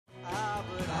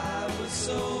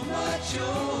so much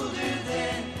older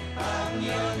then, I'm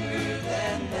younger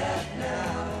than that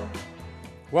now.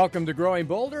 Welcome to Growing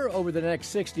Bolder. Over the next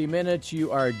 60 minutes,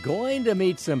 you are going to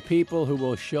meet some people who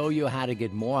will show you how to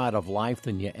get more out of life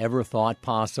than you ever thought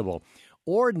possible.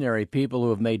 Ordinary people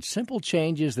who have made simple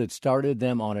changes that started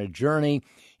them on a journey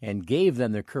and gave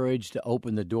them the courage to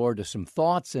open the door to some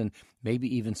thoughts and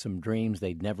maybe even some dreams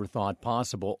they'd never thought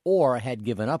possible or had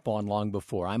given up on long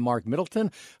before. I'm Mark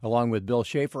Middleton, along with Bill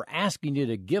Schaefer, asking you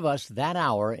to give us that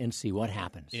hour and see what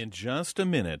happens. In just a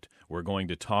minute, we're going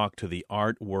to talk to the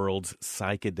art world's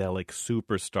psychedelic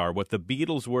superstar. What the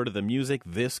Beatles were to the music,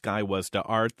 this guy was to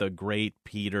art. The great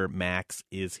Peter Max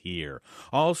is here.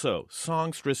 Also,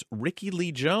 songstress Rickie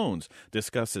Lee Jones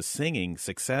discusses singing,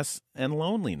 success, and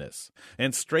loneliness.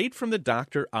 And straight from the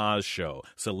Dr. Oz show,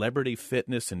 celebrity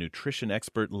fitness and nutrition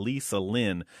expert Lisa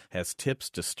Lynn has tips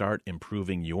to start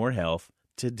improving your health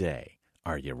today.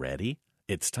 Are you ready?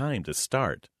 It's time to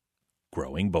start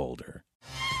Growing Bolder.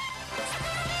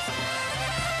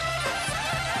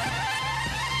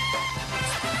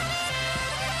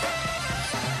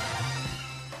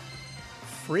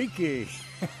 Freaky.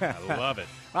 I love it.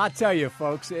 I'll tell you,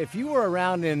 folks, if you were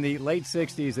around in the late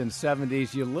 60s and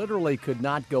 70s, you literally could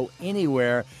not go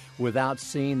anywhere without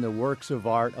seeing the works of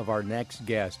art of our next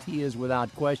guest. He is,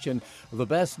 without question, the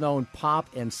best-known pop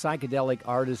and psychedelic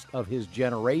artist of his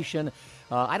generation.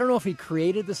 I don't know if he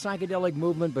created the psychedelic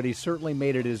movement, but he certainly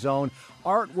made it his own.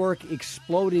 Artwork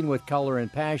exploding with color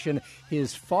and passion.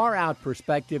 His far-out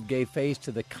perspective gave face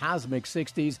to the cosmic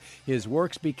 60s. His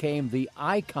works became the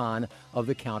icon of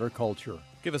the counterculture.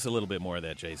 Give us a little bit more of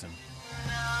that, Jason.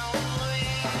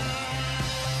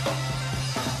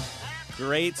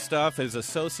 Great stuff. His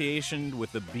association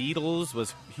with the Beatles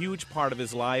was a huge part of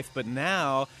his life, but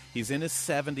now he's in his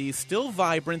 70s, still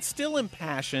vibrant, still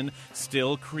impassioned,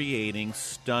 still creating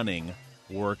stunning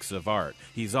works of art.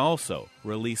 He's also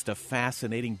released a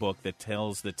fascinating book that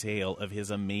tells the tale of his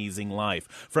amazing life.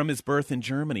 From his birth in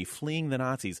Germany, fleeing the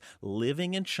Nazis,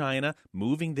 living in China,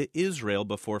 moving to Israel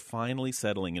before finally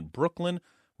settling in Brooklyn,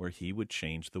 where he would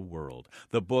change the world.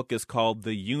 The book is called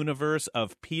The Universe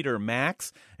of Peter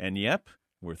Max, and yep,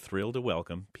 we're thrilled to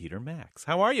welcome Peter Max.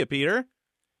 How are you, Peter?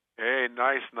 Hey,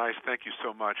 nice. Thank you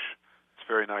so much. It's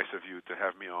very nice of you to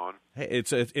have me on. Hey,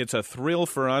 it's a thrill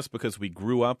for us because we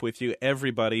grew up with you.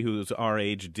 Everybody who's our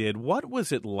age did. What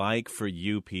was it like for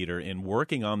you, Peter, in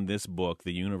working on this book,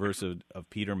 The Universe of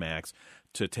Peter Max,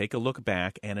 to take a look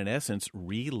back and, in essence,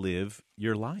 relive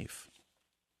your life?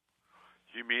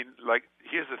 You mean, like,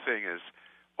 here's the thing is,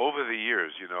 over the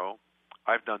years,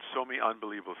 I've done so many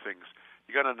unbelievable things.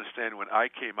 You got to understand, when I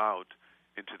came out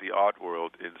into the art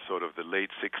world in sort of the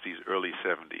late 60s, early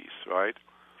 70s, right?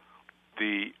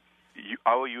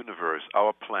 Our universe,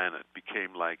 our planet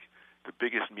became like the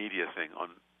biggest media thing on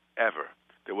ever.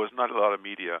 There was not a lot of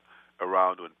media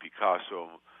around when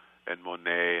Picasso and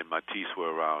Monet and Matisse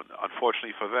were around.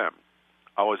 Unfortunately for them,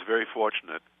 I was very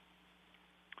fortunate.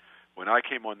 When I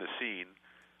came on the scene,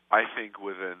 I think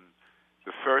within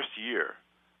the first year,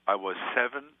 I was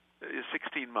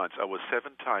 16 months, I was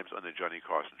 7 times on the Johnny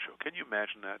Carson show. Can you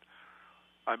imagine that?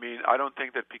 I mean, I don't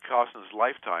think that Picasso's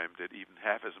lifetime did even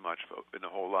half as much in the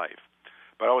whole life.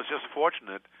 But I was just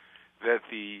fortunate that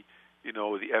the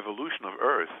evolution of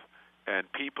Earth and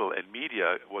people and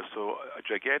media was so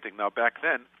gigantic. Now, back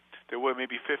then, there were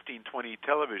maybe 15, 20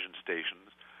 television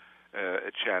stations,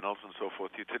 channels, and so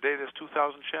forth. Today, there's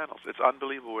 2,000 channels. It's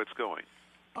unbelievable where it's going.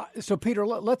 So, Peter,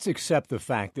 let's accept the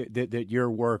fact that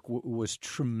your work was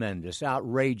tremendous,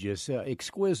 outrageous,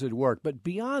 exquisite work. But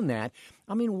beyond that,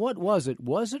 I mean, what was it?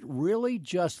 Was it really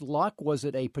just luck? Was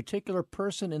it a particular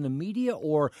person in the media,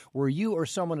 or were you or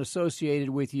someone associated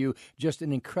with you just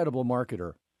an incredible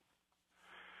marketer?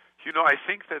 I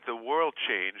think that the world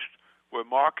changed where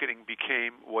marketing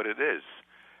became what it is.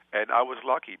 And I was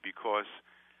lucky because,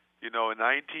 in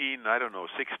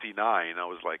 69, I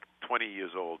was like 20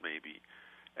 years old maybe.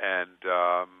 And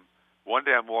one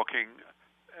day I'm walking,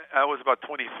 I was about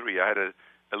 23. I had a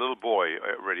little boy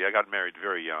already. I got married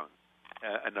very young.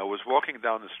 And I was walking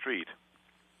down the street,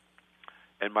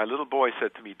 and my little boy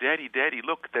said to me, Daddy,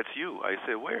 look, that's you. I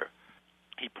said, where?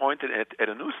 He pointed at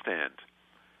a newsstand.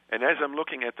 And as I'm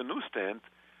looking at the newsstand,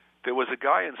 there was a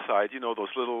guy inside,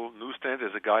 those little newsstands,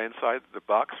 there's a guy inside the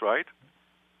box, right?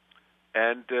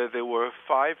 And there were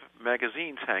 5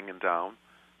 magazines hanging down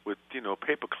with,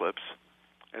 paper clips.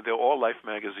 And they're all Life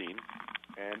magazine,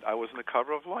 and I was on the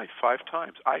cover of Life 5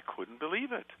 times. I couldn't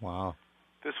believe it. Wow.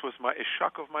 This was a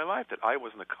shock of my life that I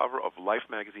was on the cover of Life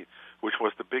magazine, which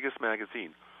was the biggest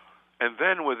magazine. And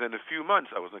then within a few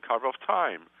months, I was on the cover of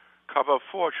Time, cover of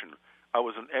Fortune, I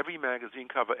was on every magazine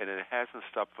cover, and it hasn't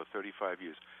stopped for 35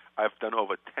 years. I've done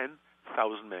over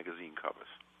 10,000 magazine covers.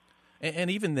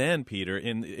 And even then, Peter,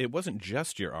 it wasn't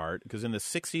just your art, because in the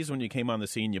 60s when you came on the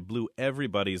scene, you blew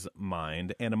everybody's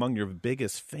mind, and among your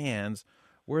biggest fans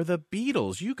were the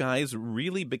Beatles. You guys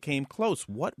really became close.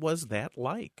 What was that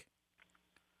like?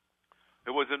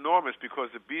 It was enormous because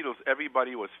the Beatles,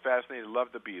 everybody was fascinated,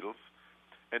 loved the Beatles.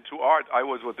 And to art, I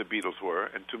was what the Beatles were,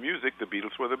 and to music, the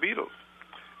Beatles were the Beatles.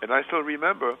 And I still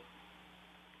remember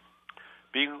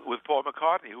being with Paul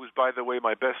McCartney, who's, by the way,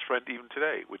 my best friend even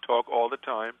today. We talk all the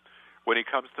time. When he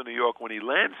comes to New York, when he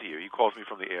lands here, he calls me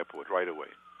from the airport right away.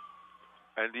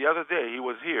 And the other day, he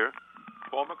was here,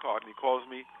 Paul McCartney calls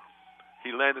me.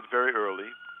 He landed very early,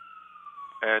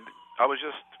 and I was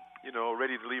just,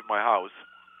 ready to leave my house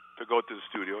to go to the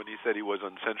studio, and he said he was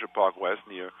on Central Park West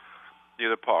near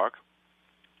the park.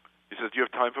 He says, "Do you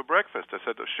have time for breakfast?" I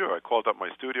said, "Oh, sure." I called up my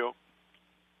studio.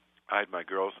 I had my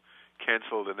girls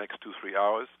cancel the next 2-3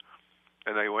 hours,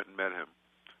 and I went and met him.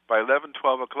 By 11,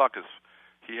 12 o'clock,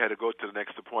 he had to go to the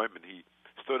next appointment. He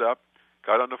stood up,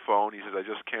 got on the phone. He said, "I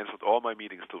just canceled all my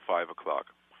meetings till 5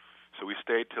 o'clock. So we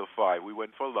stayed till 5. We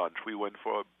went for lunch. We went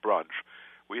for brunch.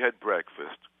 We had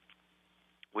breakfast.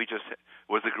 It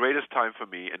was the greatest time for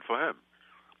me and for him.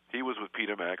 He was with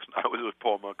Peter Max, and I was with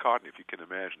Paul McCartney. If you can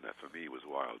imagine that, for me, it was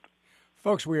wild.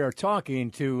 Folks, we are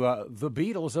talking to the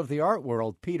Beatles of the art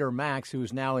world, Peter Max,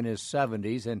 who's now in his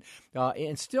 70s and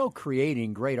still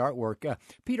creating great artwork.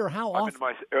 Peter, how often?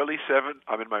 I'm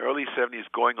in my early 70s,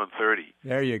 going on 30.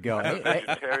 There you go. I'm a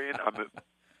vegetarian. I'm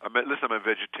a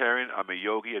vegetarian. I'm a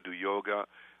yogi. I do yoga.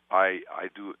 I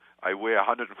weigh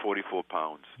 144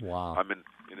 pounds. Wow. I'm in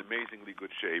amazingly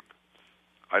good shape.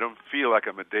 I don't feel like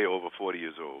I'm a day over 40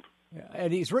 years old. Yeah,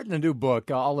 and he's written a new book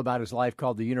all about his life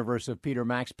called The Universe of Peter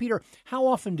Max. Peter, how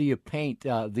often do you paint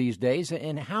these days,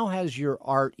 and how has your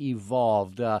art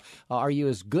evolved? Are you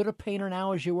as good a painter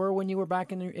now as you were when you were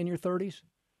back in your 30s?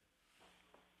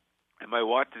 Am I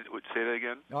what? Say that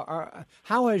again?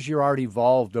 How has your art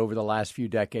evolved over the last few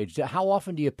decades? How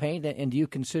often do you paint, and do you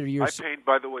consider yourself... I paint,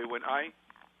 by the way, when I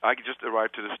just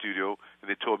arrived to the studio,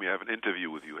 and they told me I have an interview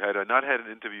with you. Had I not had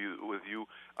an interview with you,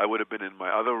 I would have been in my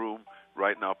other room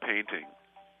right now painting.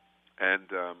 And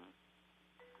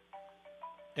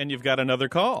you've got another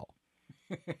call.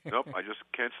 Nope, I just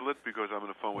cancel it because I'm on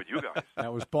the phone with you guys.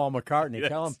 That was Paul McCartney. Yes.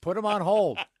 Tell him, put him on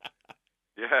hold.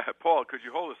 Yeah, Paul, could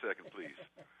you hold a second, please?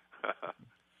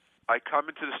 I come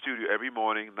into the studio every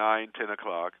morning, 9, 10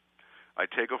 o'clock. I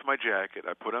take off my jacket.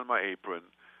 I put on my apron.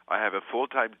 I have a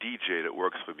full-time DJ that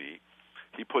works for me.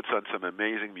 He puts on some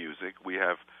amazing music. We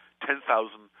have 10,000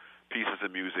 pieces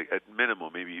of music at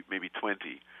minimum, maybe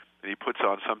 20. And he puts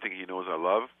on something he knows I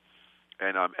love,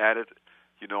 and I'm at it.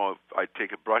 I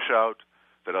take a brush out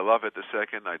that I love at the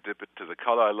second. I dip it to the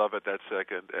color I love at that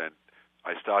second, and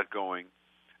I start going.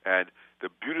 And the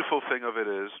beautiful thing of it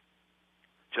is,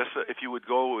 just if you would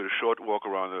go with a short walk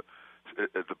around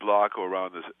the block or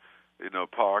around the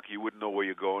park, you wouldn't know where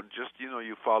you're going. Just,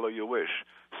 you follow your wish.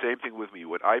 Same thing with me.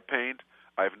 When I paint,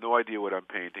 I have no idea what I'm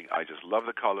painting. I just love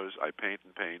the colors. I paint,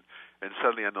 and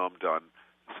suddenly I know I'm done.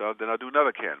 So then I'll do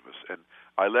another canvas, and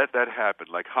I let that happen,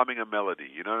 like humming a melody.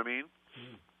 You know what I mean?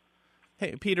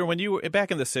 Hey, Peter, when you were back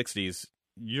in the 60s,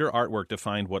 your artwork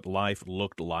defined what life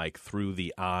looked like through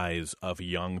the eyes of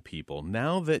young people.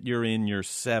 Now that you're in your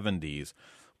 70s,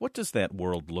 what does that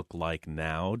world look like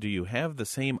now? Do you have the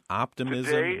same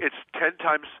optimism? Today, it's 10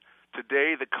 times.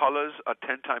 Today, the colors are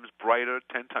 10 times brighter,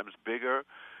 10 times bigger.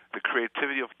 The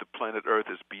creativity of the planet Earth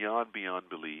is beyond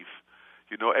belief.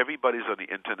 Everybody's on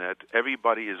the Internet.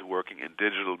 Everybody is working in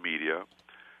digital media.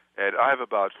 And I have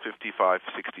about 55,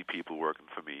 60 people working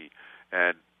for me.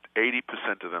 And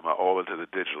 80% of them are all into the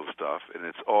digital stuff. And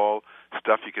it's all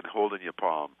stuff you can hold in your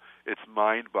palm. It's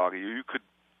mind-boggling.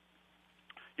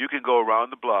 You can go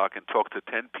around the block and talk to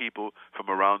 10 people from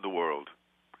around the world,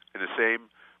 in the same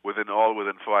within 2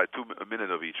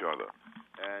 minutes of each other.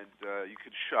 And you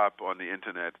can shop on the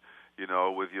Internet,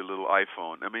 with your little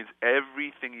iPhone. I mean,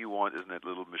 everything you want is in that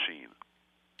little machine.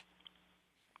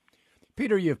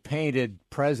 Peter, you've painted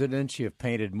presidents, you've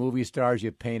painted movie stars,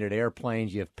 you've painted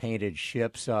airplanes, you've painted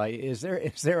ships. Is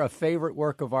there a favorite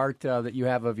work of art that you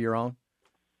have of your own?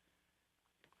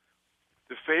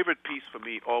 The favorite piece for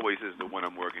me always is the one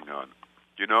I'm working on.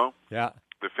 Yeah.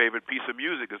 The favorite piece of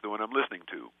music is the one I'm listening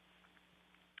to.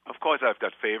 Of course, I've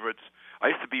got favorites. I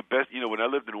used to be best, when I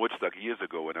lived in Woodstock years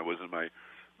ago when I was in my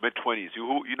mid-20s.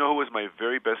 You know who was my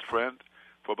very best friend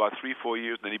for about 3-4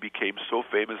 years, and then he became so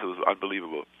famous it was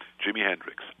unbelievable? Jimi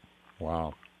Hendrix.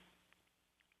 Wow.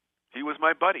 He was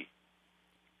my buddy.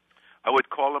 I would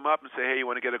call him up and say, hey, you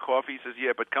want to get a coffee? He says,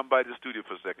 yeah, but come by the studio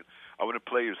for a second. I want to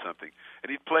play you something. And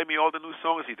he'd play me all the new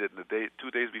songs he did in the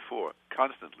 2 days before,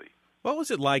 constantly. What was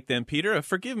it like then, Peter?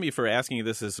 Forgive me for asking you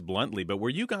this as bluntly, but were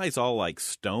you guys all like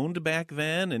stoned back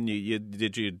then? And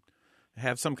did you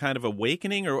have some kind of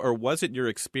awakening, or was it your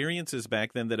experiences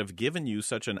back then that have given you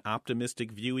such an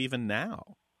optimistic view even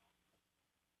now?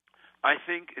 I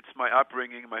think it's my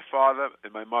upbringing. My father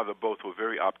and my mother both were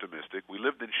very optimistic. We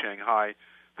lived in Shanghai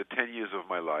the 10 years of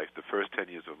my life, the first 10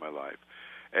 years of my life.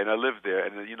 And I lived there,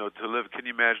 and, to live, can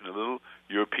you imagine a little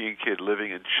European kid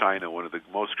living in China, one of the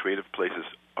most creative places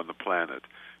on the planet?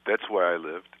 That's where I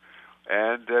lived.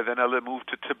 And then I moved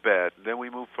to Tibet. And then we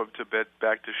moved from Tibet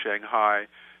back to Shanghai,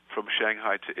 from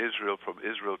Shanghai to Israel, from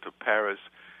Israel to Paris.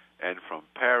 And from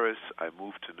Paris, I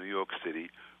moved to New York City,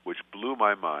 which blew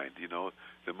my mind,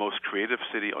 the most creative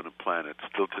city on the planet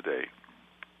still today.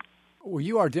 Well,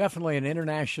 you are definitely an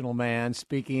international man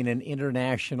speaking an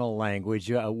international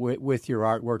language with your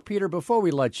artwork. Peter, before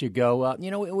we let you go,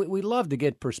 we love to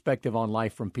get perspective on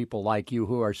life from people like you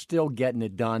who are still getting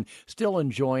it done, still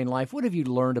enjoying life. What have you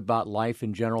learned about life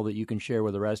in general that you can share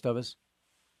with the rest of us?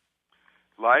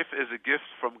 Life is a gift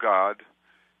from God,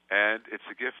 and it's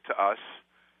a gift to us,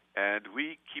 and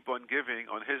we keep on giving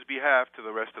on His behalf to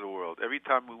the rest of the world. Every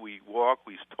time we walk,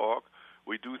 we talk,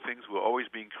 we do things, we're always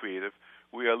being creative.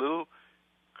 We are little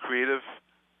creative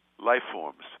life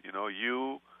forms.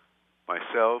 You,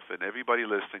 myself, and everybody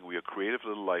listening, we are creative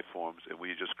little life forms, and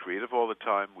we are just creative all the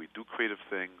time. We do creative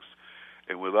things,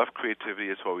 and we love creativity.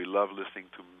 That's why we love listening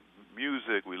to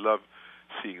music. We love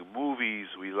seeing movies.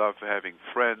 We love having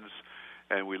friends,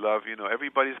 and we love,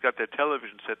 everybody's got their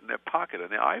television set in their pocket on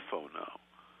their iPhone now.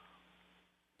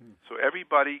 So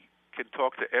everybody can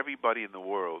talk to everybody in the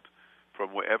world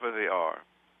from wherever they are.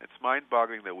 It's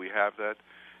mind-boggling that we have that,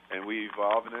 and we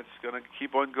evolve, and it's going to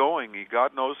keep on going.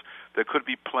 God knows there could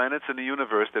be planets in the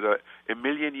universe that are a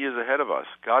million years ahead of us.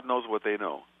 God knows what they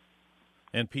know.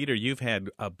 And, Peter, you've had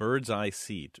a bird's-eye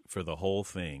seat for the whole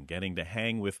thing, getting to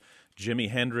hang with Jimi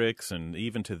Hendrix and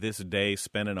even to this day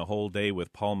spending a whole day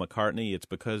with Paul McCartney. It's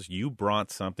because you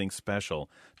brought something special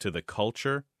to the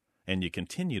culture, and you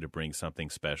continue to bring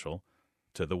something special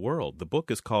to the world. The book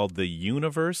is called The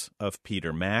Universe of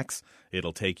Peter Max.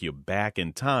 It'll take you back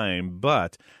in time,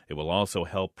 but it will also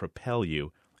help propel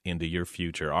you into your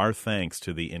future. Our thanks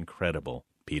to the incredible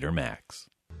Peter Max.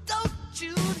 Don't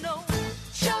you know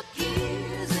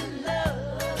Chucky's in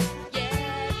love?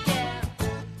 Yeah, yeah.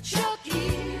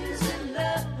 Chucky's in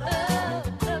love.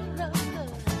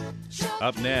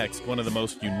 Up next, one of the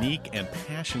most unique and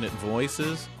passionate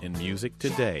voices in music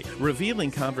today,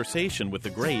 revealing conversation with the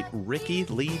great Ricky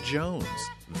Lee Jones.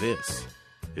 This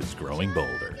is Growing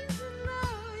Bolder.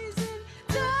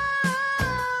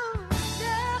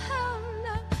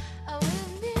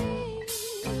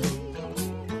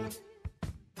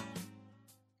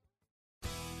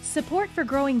 Support for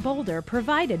Growing Bolder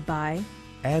provided by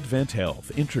Advent Health,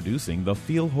 introducing the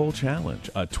Feel Whole Challenge,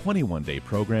 a 21-day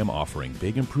program offering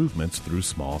big improvements through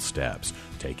small steps.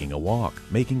 Taking a walk,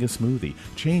 making a smoothie,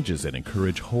 changes that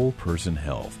encourage whole person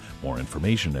health. More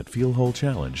information at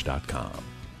feelwholechallenge.com.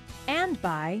 And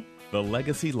by The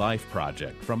Legacy Life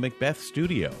Project from Macbeth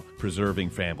Studio, preserving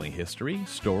family history,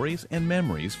 stories, and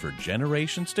memories for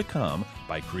generations to come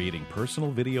by creating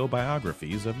personal video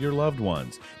biographies of your loved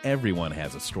ones. Everyone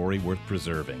has a story worth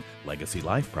preserving.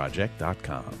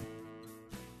 LegacyLifeProject.com.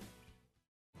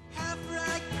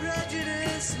 Half-right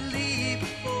prejudice, leave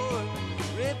before,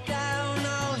 rip down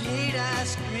all hate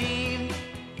ice cream.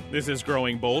 This is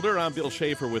Growing Bolder. I'm Bill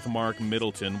Schaefer with Mark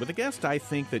Middleton, with a guest I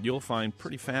think that you'll find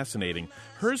pretty fascinating.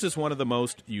 Hers is one of the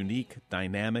most unique,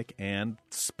 dynamic, and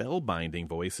spellbinding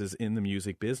voices in the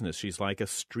music business. She's like a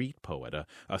street poet,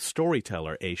 a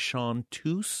storyteller, a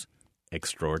chanteuse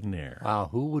extraordinaire. Wow,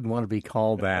 who would want to be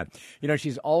called that?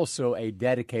 She's also a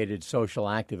dedicated social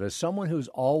activist, someone who's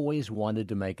always wanted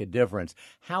to make a difference.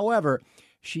 However,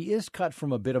 she is cut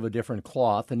from a bit of a different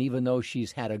cloth, and even though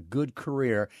she's had a good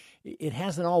career, it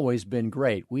hasn't always been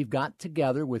great. We've got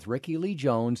together with Ricky Lee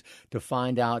Jones to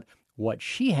find out what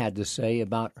she had to say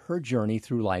about her journey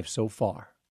through life so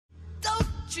far.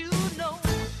 Don't you know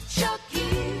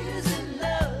Chucky's in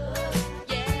love?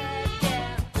 Yeah,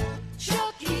 yeah.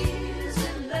 Chucky's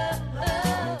in love,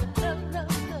 love, love,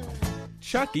 love.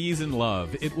 Chucky's in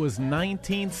Love. It was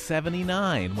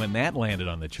 1979 when that landed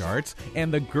on the charts,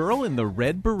 and the girl in the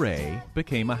red beret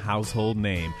became a household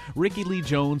name. Ricky Lee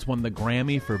Jones won the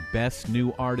Grammy for Best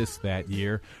New Artist that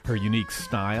year. Her unique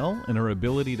style and her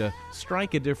ability to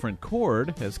strike a different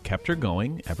chord has kept her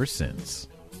going ever since.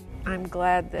 I'm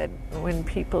glad that when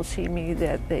people see me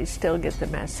that they still get the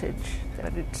message,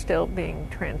 that it's still being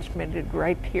transmitted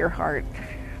right to your heart.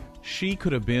 She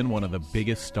could have been one of the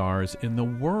biggest stars in the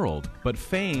world, but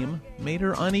fame made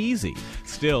her uneasy.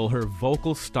 Still, her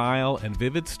vocal style and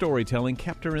vivid storytelling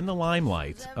kept her in the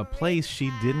limelight, a place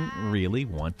she didn't really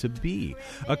want to be.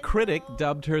 A critic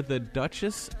dubbed her the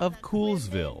Duchess of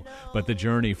Coolsville, but the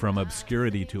journey from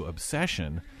obscurity to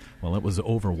obsession, well, it was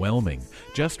overwhelming.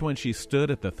 Just when she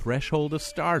stood at the threshold of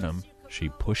stardom, she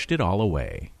pushed it all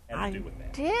away. I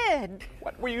did.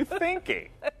 What were you thinking?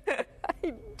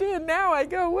 I did. Now I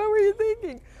go, what were you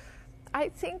thinking? I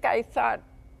think I thought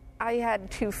I had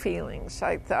two feelings.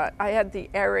 I thought I had the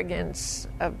arrogance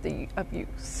of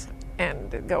youth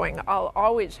and going, I'll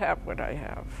always have what I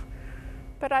have.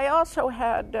 But I also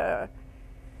had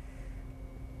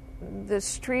the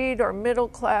street or middle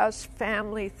class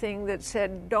family thing that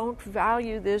said, don't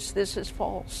value this is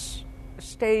false.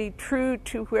 Stay true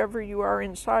to whoever you are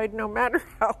inside, no matter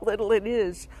how little it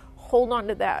is. Hold on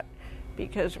to that,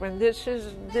 because when this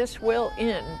will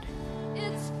end.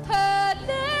 It's her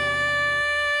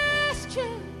last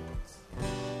chance.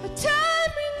 Her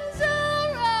timing's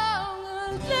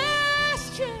around her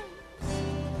last chance.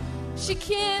 She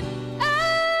can't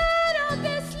add on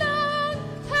this long.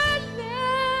 Her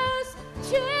last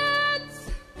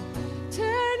chance.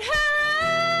 Turn her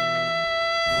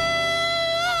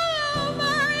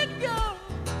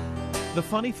The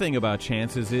funny thing about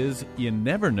chances is you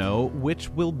never know which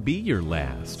will be your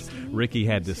last. Ricky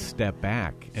had to step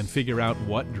back and figure out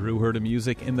what drew her to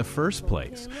music in the first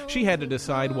place. She had to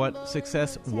decide what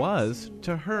success was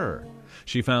to her.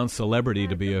 She found celebrity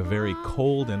to be a very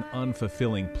cold and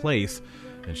unfulfilling place,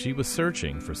 and she was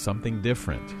searching for something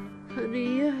different.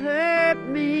 Honey, you hurt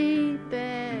me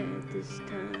bad this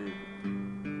time.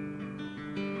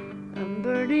 I'm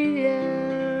burning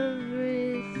everything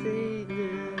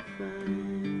I find.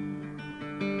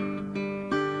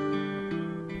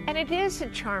 And it is a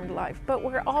charmed life, but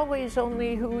we're always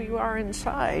only who you are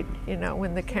inside. You know,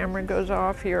 when the camera goes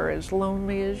off, you're as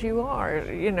lonely as you are.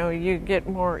 You know, you get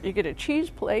a cheese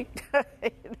plate,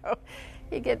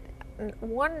 you get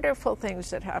wonderful things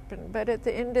that happen. But at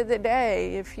the end of the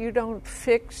day, if you don't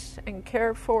fix and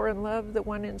care for and love the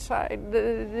one inside,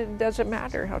 it doesn't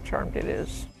matter how charmed it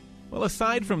is. Well,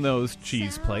 aside from those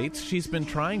cheese plates, she's been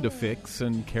trying to fix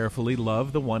and carefully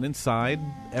love the one inside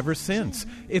ever since.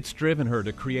 It's driven her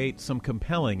to create some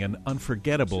compelling and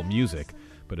unforgettable music,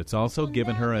 but it's also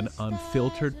given her an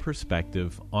unfiltered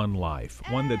perspective on life,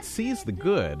 one that sees the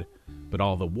good, but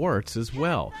all the warts as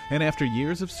well. And after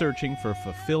years of searching for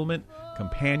fulfillment,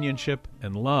 companionship,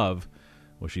 and love,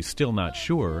 well, she's still not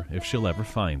sure if she'll ever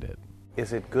find it.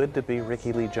 Is it good to be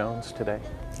Ricky Lee Jones today?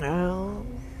 Oh,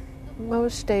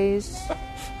 most days,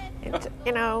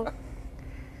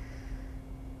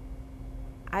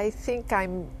 I think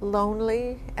I'm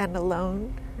lonely and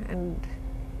alone, and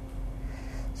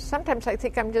sometimes I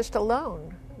think I'm just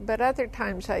alone, but other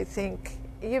times I think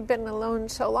you've been alone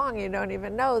so long you don't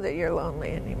even know that you're lonely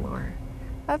anymore.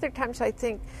 Other times I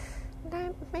think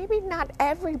maybe not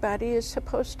everybody is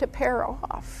supposed to pair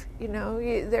off.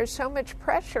 There's so much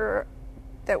pressure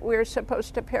that we're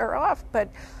supposed to pair off,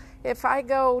 but if I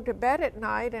go to bed at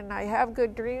night and I have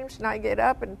good dreams and I get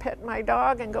up and pet my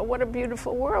dog and go, what a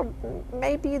beautiful world,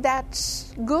 maybe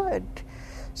that's good.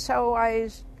 So I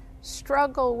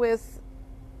struggle with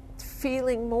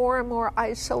feeling more and more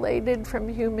isolated from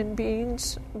human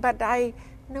beings, but I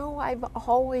know I've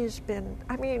always been,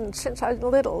 since I was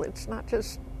little, it's not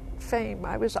just fame,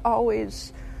 I was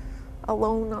always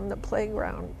alone on the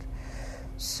playground.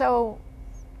 So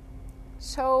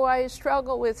I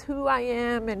struggle with who I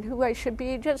am and who I should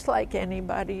be, just like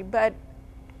anybody. But,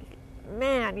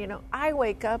 man, I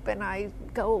wake up and I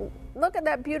go, look at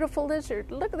that beautiful lizard.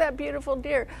 Look at that beautiful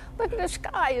deer. Look at the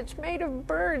sky. It's made of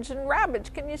birds and rabbits.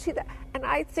 Can you see that? And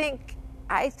I think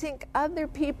other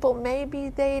people, maybe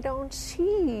they don't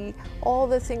see all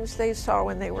the things they saw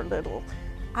when they were little.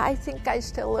 I think I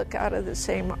still look out of the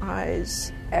same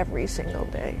eyes every single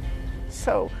day.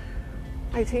 So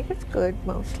I think it's good,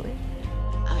 mostly.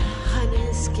 A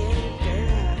honey-skinned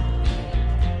girl.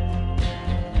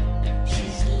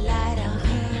 She's light on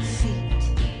her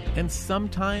feet. And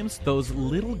sometimes those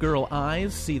little girl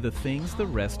eyes see the things the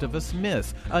rest of us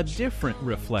miss, a different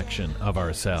reflection of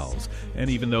ourselves. And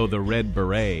even though the red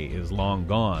beret is long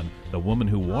gone, the woman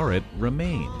who wore it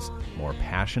remains, more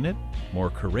passionate, more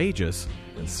courageous,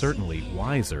 and certainly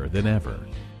wiser than ever.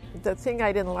 The thing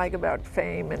I didn't like about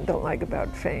fame and don't like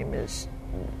about fame is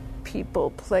people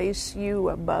place you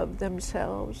above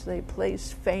themselves. They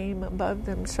place fame above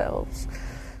themselves.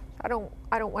 I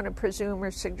don't want to presume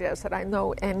or suggest that I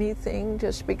know anything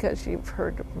just because you've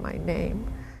heard of my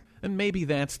name. And maybe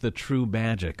that's the true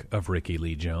magic of Rickie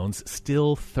Lee Jones,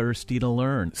 still thirsty to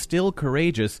learn, still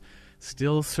courageous,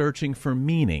 still searching for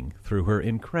meaning through her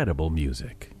incredible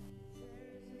music.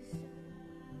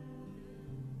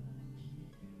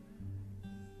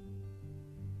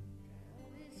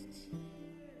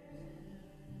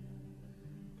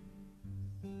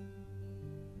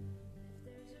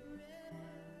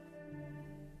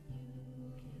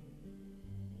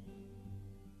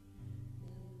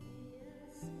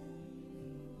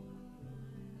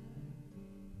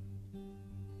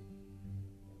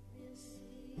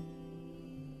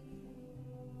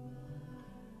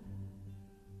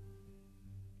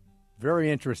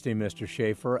 Very interesting, Mr.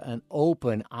 Schaefer. An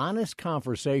open, honest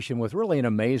conversation with really an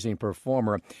amazing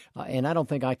performer. And I don't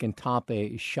think I can top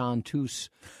a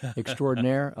chanteuse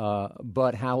extraordinaire.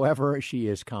 But however, she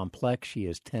is complex, she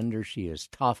is tender, she is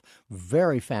tough.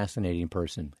 Very fascinating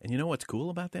person. And you know what's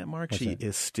cool about that, Mark? She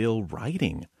is still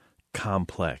writing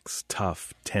complex,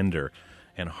 tough, tender,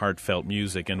 and heartfelt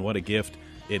music. And what a gift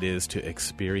it is to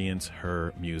experience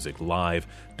her music live.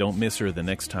 Don't miss her the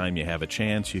next time you have a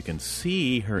chance. You can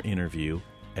see her interview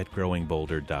at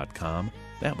growingbolder.com.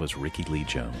 That was Rickie Lee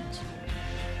Jones.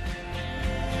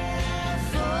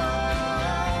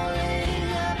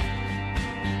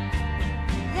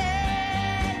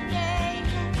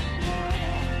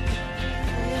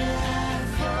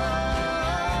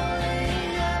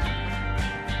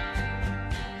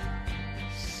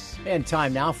 And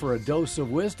time now for a dose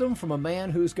of wisdom from a man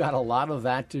who's got a lot of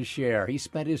that to share. He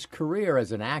spent his career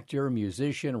as an actor,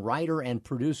 musician, writer, and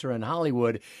producer in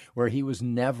Hollywood, where he was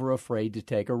never afraid to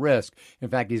take a risk. In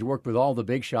fact, he's worked with all the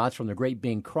big shots, from the great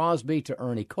Bing Crosby to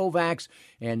Ernie Kovacs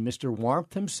and Mr.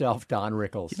 Warmth himself, Don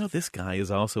Rickles. You know, this guy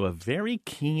is also a very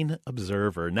keen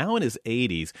observer. Now in his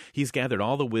 80s, he's gathered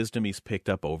all the wisdom he's picked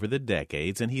up over the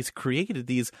decades, and he's created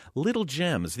these little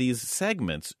gems, these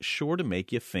segments sure to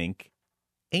make you think,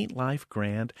 ain't life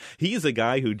grand? He's a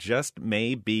guy who just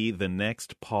may be the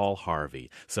next Paul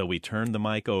Harvey. So we turn the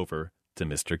mic over to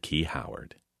Mr. Key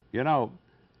Howard. You know,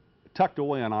 tucked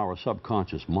away in our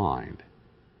subconscious mind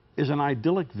is an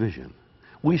idyllic vision.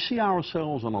 We see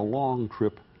ourselves on a long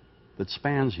trip that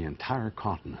spans the entire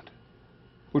continent.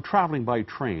 We're traveling by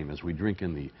train as we drink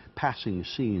in the passing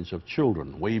scenes of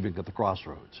children waving at the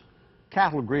crossroads,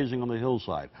 cattle grazing on the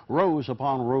hillside, rows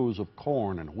upon rows of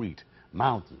corn and wheat,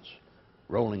 mountains,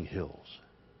 rolling hills.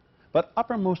 But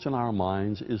uppermost in our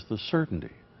minds is the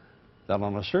certainty that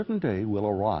on a certain day we'll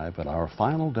arrive at our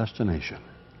final destination.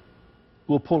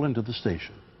 We'll pull into the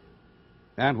station.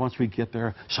 And once we get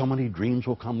there, so many dreams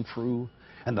will come true,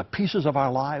 and the pieces of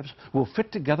our lives will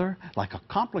fit together like a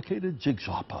complicated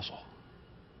jigsaw puzzle.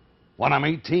 When I'm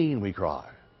 18, we cry.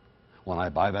 When I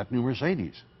buy that new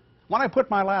Mercedes. When I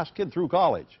put my last kid through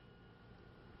college.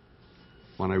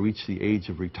 When I reach the age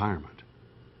of retirement,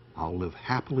 I'll live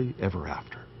happily ever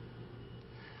after.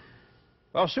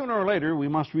 Well, sooner or later, we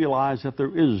must realize that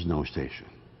there is no station.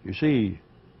 You see,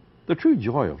 the true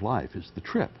joy of life is the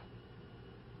trip.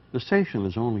 The station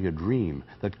is only a dream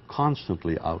that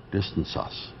constantly outdistances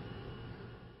us.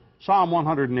 Psalm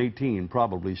 118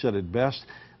 probably said it best.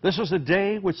 This is a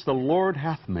day which the Lord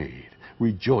hath made.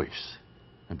 Rejoice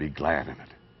and be glad in it.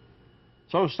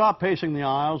 So stop pacing the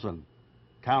aisles and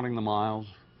counting the miles.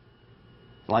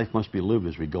 Life must be lived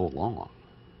as we go along.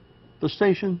 The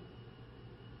station,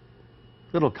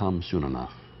 it'll come soon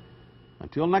enough.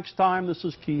 Until next time, this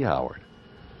is Key Howard.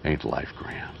 Ain't life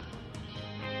grand?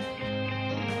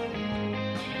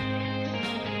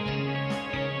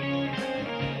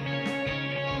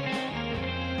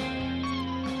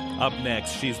 Up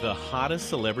next, she's the hottest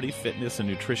celebrity fitness and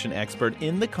nutrition expert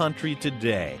in the country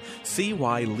today. See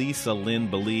why Lisa Lynn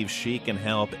believes she can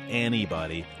help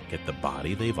anybody get the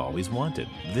body they've always wanted.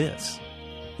 This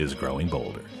is Growing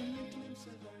Bolder.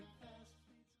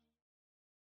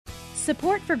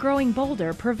 Support for Growing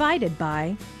Bolder provided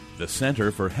by The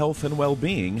Center for Health and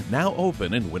Well-Being, now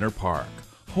open in Winter Park.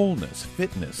 Wholeness,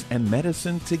 fitness, and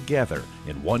medicine together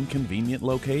in one convenient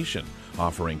location,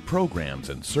 offering programs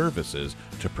and services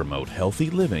to promote healthy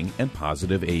living and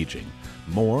positive aging.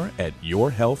 More at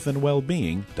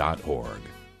yourhealthandwellbeing.org.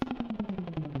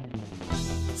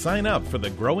 Sign up for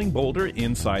the Growing Bolder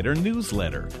Insider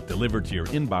newsletter, delivered to your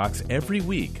inbox every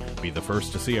week. Be the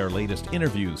first to see our latest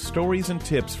interviews, stories, and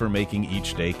tips for making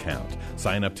each day count.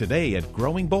 Sign up today at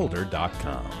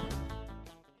growingbolder.com.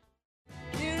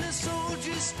 In a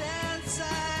soldier's stance,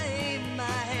 I aim my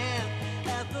hand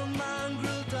at the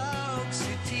mongrel dogs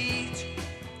who teach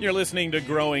You're listening to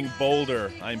Growing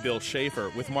Bolder. I'm Bill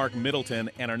Schaefer with Mark Middleton,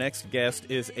 and our next guest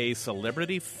is a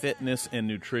celebrity fitness and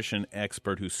nutrition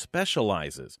expert who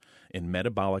specializes in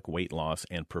metabolic weight loss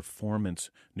and performance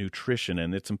nutrition.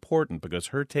 And it's important because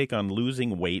her take on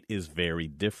losing weight is very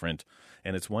different,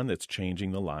 and it's one that's changing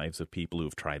the lives of people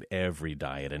who've tried every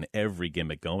diet and every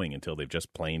gimmick going until they've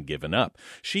just plain given up.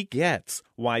 She gets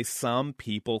why some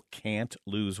people can't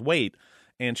lose weight,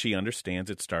 and she understands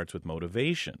it starts with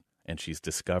motivation. And she's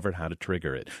discovered how to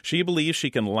trigger it. She believes she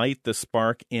can light the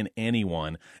spark in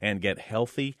anyone and get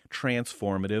healthy,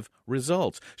 transformative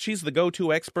results. She's the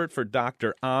go-to expert for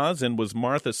Dr. Oz and was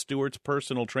Martha Stewart's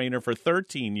personal trainer for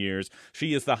 13 years.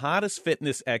 She is the hottest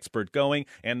fitness expert going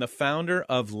and the founder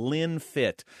of Lynn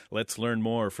Fit. Let's learn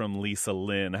more from Lisa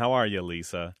Lynn. How are you,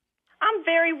 Lisa? I'm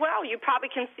very well. You probably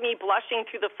can see me blushing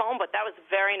through the phone, but that was a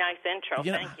very nice intro.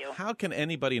 Thank you. How can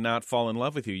anybody not fall in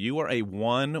love with you? You are a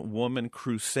one-woman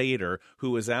crusader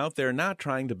who is out there not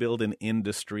trying to build an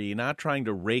industry, not trying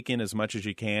to rake in as much as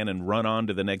you can and run on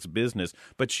to the next business,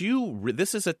 but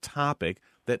this is a topic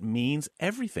that means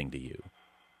everything to you.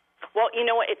 Well, you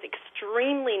know what? It's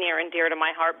extremely near and dear to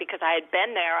my heart because I had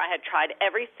been there. I had tried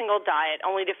every single diet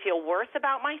only to feel worse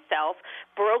about myself,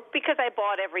 broke because I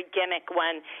bought every gimmick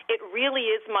when it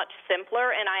really is much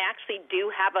simpler, and I actually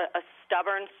do have a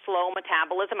stubborn, slow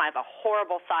metabolism. I have a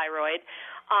horrible thyroid,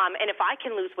 and if I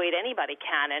can lose weight, anybody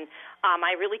can, and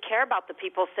I really care about the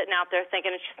people sitting out there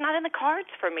thinking it's just not in the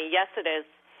cards for me. Yes, it is.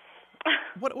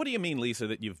 What do you mean, Lisa,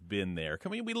 that you've been there?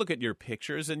 We look at your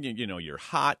pictures, and you know you're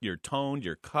hot, you're toned,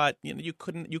 you're cut. You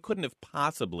couldn't have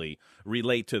possibly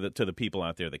relate to the people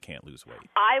out there that can't lose weight.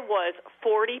 I was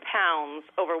 40 pounds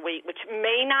overweight, which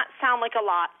may not sound like a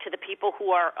lot to the people who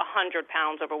are 100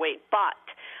 pounds overweight, but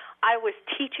I was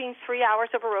teaching 3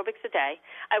 hours of aerobics a day.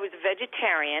 I was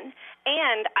vegetarian,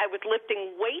 and I was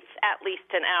lifting weights at least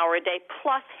an hour a day,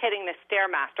 plus hitting the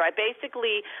Stairmaster. I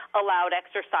basically allowed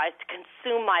exercise to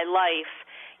consume my life.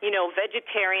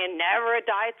 Vegetarian, never a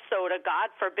diet soda,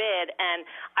 God forbid, and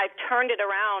I've turned it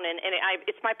around, and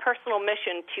it's my personal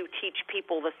mission to teach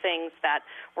people the things that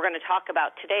we're going to talk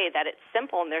about today, that it's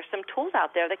simple, and there's some tools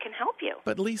out there that can help you.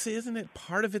 But, Lisa, isn't it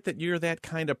part of it that you're that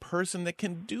kind of person that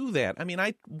can do that? I mean,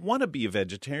 I want to be a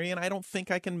vegetarian. I don't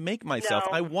think I can make myself.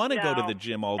 I want to go to the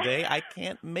gym all day. I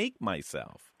can't make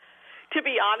myself. To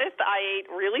be honest, I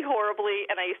ate really horribly,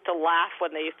 and I used to laugh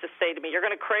when they used to say to me, you're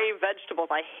going to crave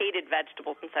vegetables. I hated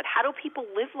vegetables and said, how do people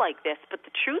live like this? But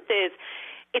the truth is,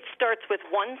 it starts with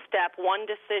one step, one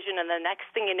decision, and the next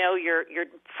thing you know, you're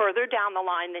further down the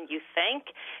line than you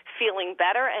think, feeling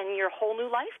better, and your whole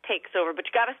new life takes over. But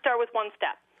you got to start with one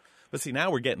step. But see, now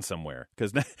we're getting somewhere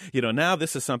because now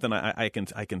this is something I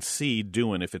can see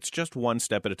doing if it's just one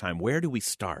step at a time. Where do we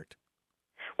start?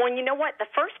 Well, you know what?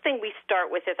 The first thing we start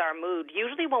with is our mood.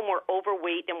 Usually when we're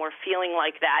overweight and we're feeling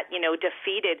like that,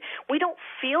 defeated, we don't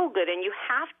feel good, and you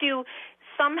have to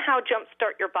somehow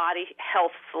jumpstart your body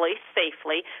healthfully,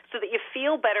 safely, so that you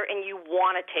feel better and you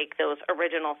want to take those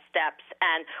original steps.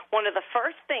 And one of the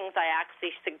first things I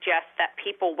actually suggest that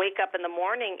people wake up in the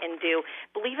morning and do,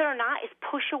 believe it or not, is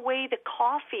push away the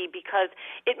coffee, because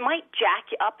it might jack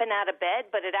you up and out of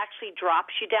bed, but it actually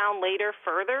drops you down later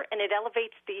further, and it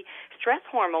elevates the stress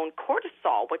hormone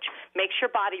cortisol, which makes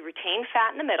your body retain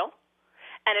fat in the middle,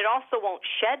 and it also won't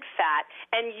shed fat.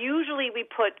 And usually we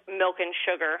put milk and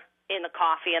sugar in the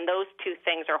coffee, and those two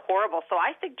things are horrible. So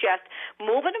I suggest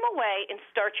moving them away and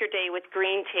start your day with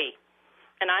green tea.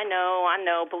 And I know,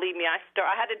 believe me, I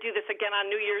had to do this again on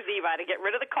New Year's Eve. I had to get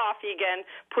rid of the coffee again,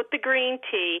 put the green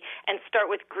tea, and start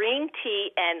with green tea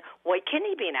and white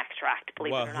kidney bean extract,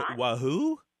 believe it or not.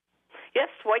 Wahoo? Yes,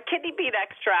 white kidney bean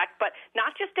extract, but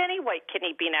not just any white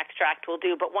kidney bean extract will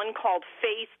do, but one called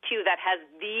Phase 2 that has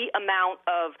the amount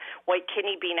of white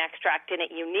kidney bean extract in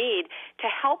it you need to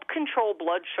help control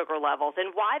blood sugar levels.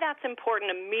 And why that's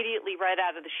important immediately right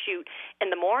out of the chute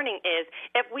in the morning is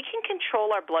if we can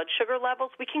control our blood sugar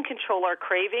levels, we can control our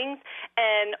cravings,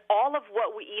 and all of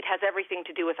what we eat has everything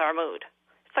to do with our mood.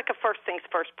 It's like a first things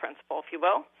first principle, if you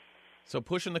will. So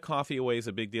pushing the coffee away is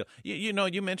a big deal.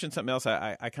 You mentioned something else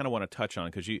I kind of want to touch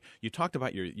on, because you talked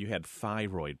about you had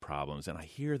thyroid problems, and I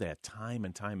hear that time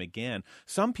and time again.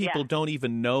 Some people don't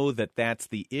even know that that's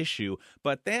the issue,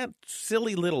 but that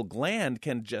silly little gland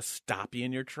can just stop you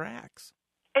in your tracks.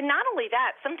 And not only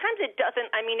that, sometimes it doesn't.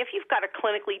 I mean, if you've got a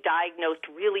clinically diagnosed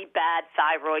really bad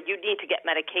thyroid, you need to get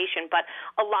medication. But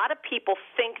a lot of people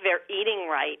think they're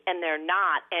eating right, and they're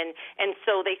not. And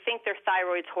so they think their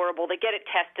thyroid's horrible. They get it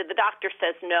tested. The doctor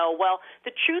says no. Well,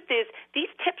 the truth is these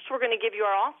tips we're going to give you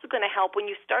are also going to help when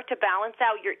you start to balance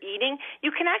out your eating.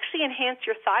 You can actually enhance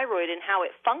your thyroid and how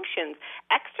it functions.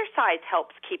 Exercise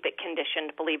helps keep it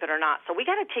conditioned, believe it or not. So we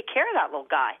got to take care of that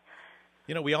little guy.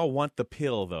 You know, we all want the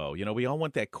pill, though. You know, we all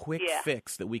want that quick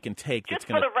fix that we can take. Just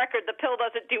for the record, the pill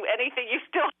doesn't do anything. You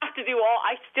still have to do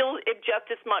I still just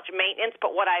as much maintenance,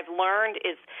 but what I've learned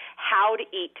is how to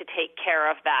eat to take care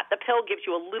of that. The pill gives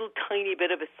you a little tiny bit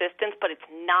of assistance, but it's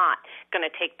not going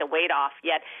to take the weight off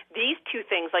yet. These two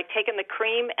things, like taking the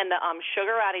cream and the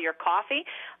sugar out of your coffee,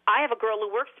 I have a girl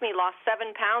who works for me, lost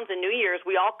 7 pounds in New Year's.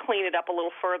 We all clean it up a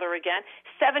little further again.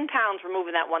 7 pounds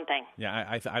removing that one thing. Yeah,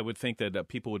 I would think that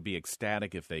people would be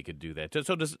ecstatic if they could do that.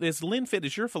 So is Lynn Fit,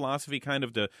 is your philosophy kind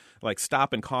of to like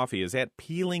stop in coffee? Is that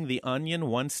peeling the onion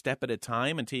one step at a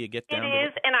time until you get down to it? It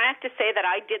is, and I have to say that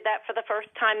I did that for the first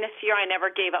time this year. I never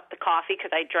gave up the coffee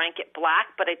because I drank it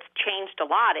black, but it's changed a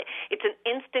lot. It's an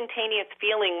instantaneous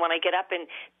feeling when I get up and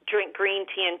drink green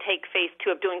tea and take phase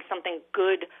 2 of doing something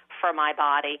good for my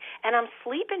body, and I'm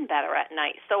sleeping better at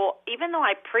night. So even though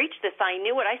I preach this, I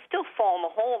knew it, I still fall in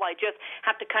the hole. I just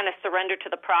have to kind of surrender to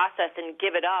the process and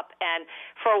give it up. And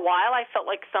for a while, I felt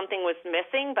like something was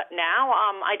missing, but now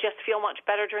I just feel much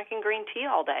better drinking green tea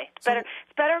all day. It's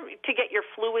better to get your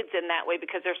fluids in that way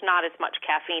because there's not as much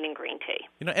caffeine in green tea.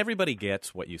 You know, everybody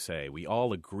gets what you say. We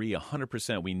all agree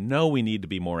 100%. We know we need to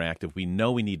be more active. We know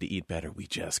we need to eat better. We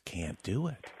just can't do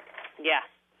it. Yeah.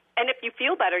 And if you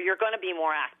feel better, you're going to be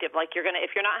more active. Like if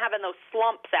you're not having those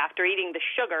slumps after eating the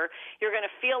sugar, you're going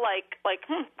to feel like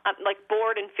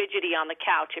bored and fidgety on the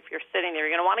couch if you're sitting there.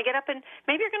 You're going to want to get up and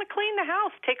maybe you're going to clean the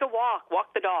house, take a walk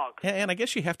the dog. And I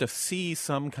guess you have to see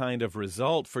some kind of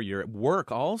result for your work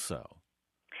also.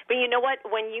 But you know what?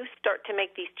 When you start to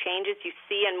make these changes, you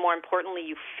see, and more importantly,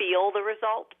 you feel the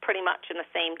result pretty much in the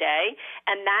same day,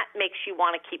 and that makes you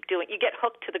want to keep doing it. You get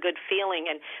hooked to the good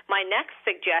feeling. And my next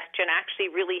suggestion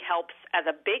actually really helps as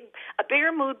a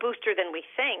bigger mood booster than we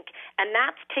think, and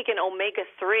that's taking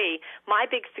omega-3. My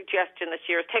big suggestion this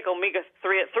year is take omega-3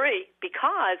 at 3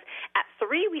 because at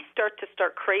 3 we start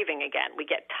craving again. We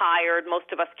get tired.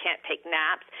 Most of us can't take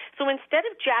naps. So instead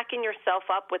of jacking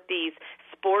yourself up with these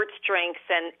sports drinks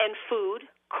and food,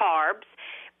 carbs,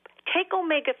 take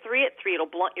omega-3 at 3. It'll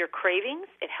blunt your cravings.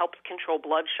 It helps control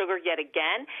blood sugar yet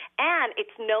again. And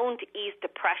it's known to ease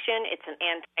depression. It's an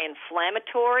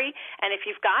anti-inflammatory. And if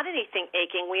you've got anything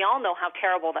aching, we all know how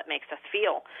terrible that makes us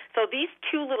feel. So these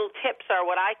two little tips are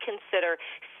what I consider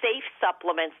safe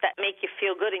supplements that make you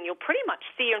feel good, and you'll pretty much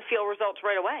see and feel results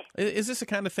right away. Is this the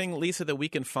kind of thing, Lisa, that we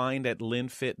can find at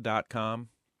linfit.com?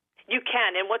 You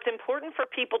can, and what's important for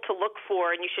people to look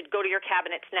for, and you should go to your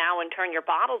cabinets now and turn your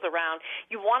bottles around,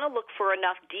 you want to look for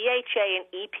enough DHA and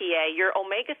EPA. Your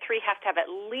omega-3 has to have at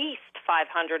least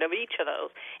 500 of each of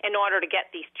those in order to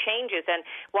get these changes. And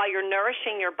while you're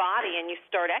nourishing your body and you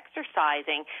start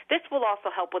exercising, this will also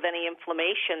help with any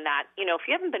inflammation that, if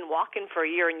you haven't been walking for a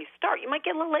year and you start, you might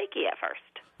get a little achy at first.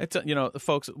 It's,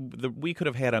 folks, we could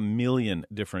have had a million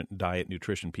different diet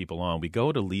nutrition people on. We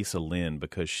go to Lisa Lynn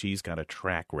because she's got a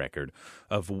track record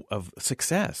of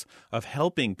success, of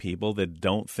helping people that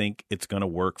don't think it's going to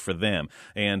work for them.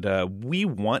 And we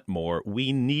want more,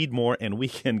 we need more, and we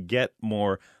can get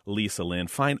more Lisa Lynn.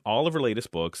 Find all of her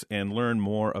latest books and learn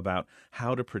more about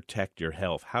how to protect your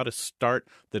health, how to start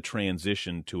the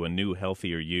transition to a new,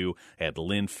 healthier you at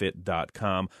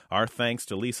linfit.com. Our thanks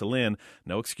to Lisa Lynn.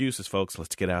 No excuses, folks.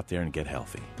 Let's get out there and get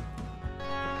healthy.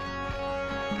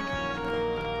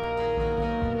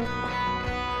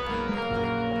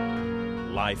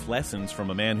 Life lessons from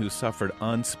a man who suffered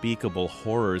unspeakable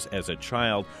horrors as a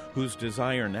child, whose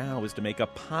desire now is to make a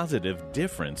positive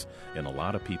difference in a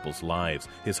lot of people's lives.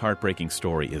 His heartbreaking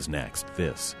story is next.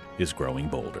 This is Growing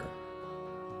Bolder.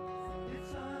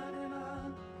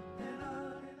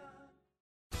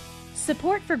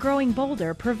 Support for Growing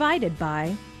Bolder provided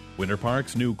by Winter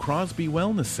Park's new Crosby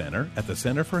Wellness Center at the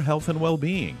Center for Health and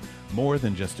Well-Being. More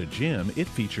than just a gym, it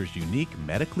features unique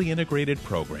medically integrated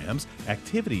programs,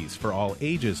 activities for all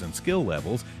ages and skill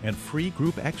levels, and free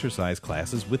group exercise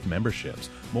classes with memberships.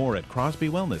 More at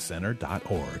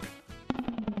crosbywellnesscenter.org.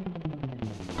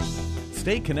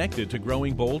 Stay connected to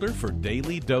Growing Bolder for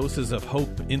daily doses of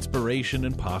hope, inspiration,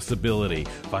 and possibility.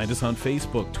 Find us on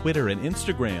Facebook, Twitter, and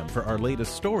Instagram for our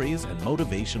latest stories and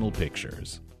motivational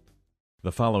pictures.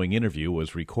 The following interview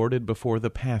was recorded before the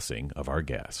passing of our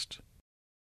guest.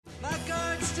 My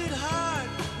guard stood hard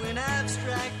when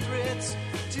abstract threats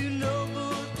to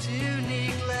noble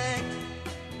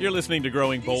You're listening to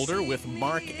Growing Bolder with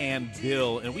Mark and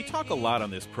Bill, and we talk a lot on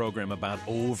this program about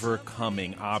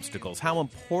overcoming obstacles, how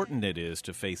important it is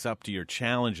to face up to your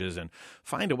challenges and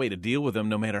find a way to deal with them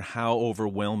no matter how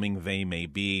overwhelming they may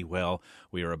be. Well,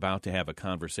 we are about to have a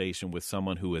conversation with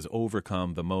someone who has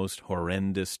overcome the most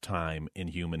horrendous time in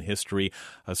human history,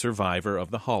 a survivor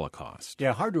of the Holocaust.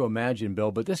 Yeah, hard to imagine,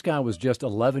 Bill, but this guy was just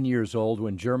 11 years old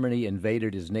when Germany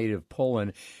invaded his native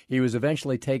Poland. He was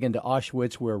eventually taken to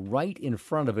Auschwitz, where right in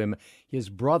front of him, his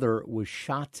brother was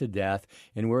shot to death,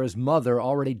 and where his mother,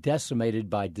 already decimated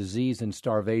by disease and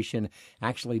starvation,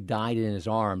 actually died in his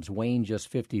arms, weighing just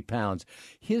 50 pounds.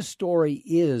 His story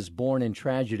is born in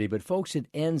tragedy, but folks, it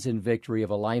ends in victory of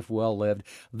a life well lived.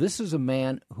 This is a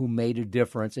man who made a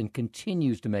difference and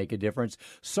continues to make a difference,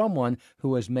 someone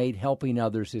who has made helping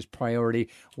others his priority.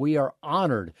 We are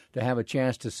honored to have a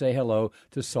chance to say hello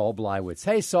to Saul Bleiweis.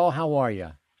 Hey, Saul, how are you?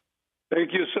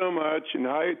 Thank you so much, and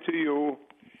hi to you,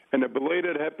 and a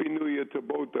belated Happy New Year to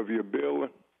both of you, Bill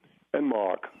and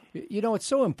Mark. You know, it's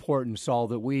so important, Saul,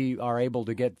 that we are able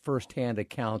to get firsthand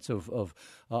accounts of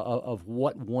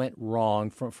what went wrong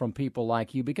from people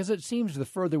like you, because it seems the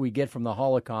further we get from the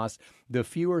Holocaust, the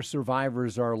fewer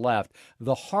survivors are left.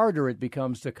 The harder it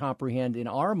becomes to comprehend in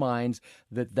our minds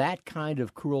that kind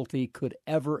of cruelty could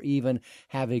ever even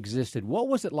have existed. What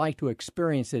was it like to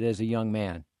experience it as a young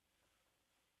man?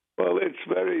 Well, it's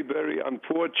very, very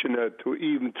unfortunate to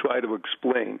even try to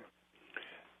explain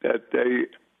that a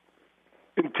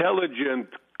intelligent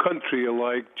country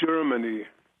like Germany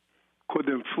could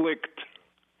inflict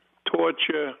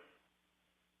torture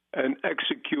and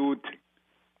execute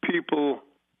people,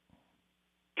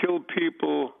 kill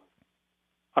people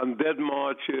on dead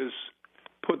marches,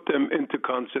 put them into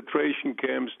concentration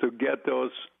camps to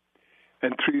ghettos,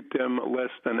 and treat them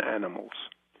less than animals,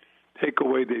 take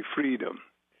away their freedom.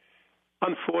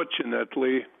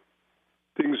 Unfortunately,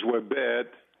 things were bad,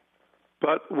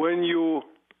 but when you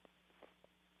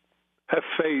have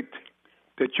faith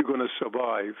that you're going to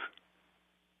survive,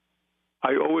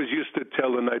 I always used to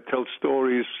tell, and I tell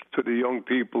stories to the young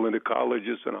people in the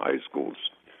colleges and high schools,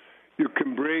 you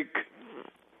can break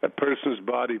a person's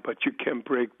body, but you can't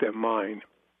break their mind.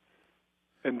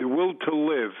 And the will to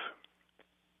live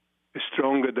is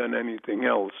stronger than anything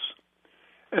else.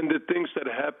 And the things that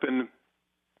happened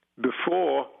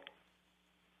before,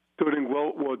 during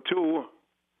World War II,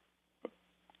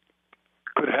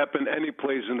 could happen any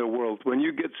place in the world. When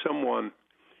you get someone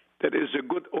that is a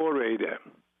good orator,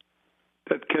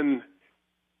 that can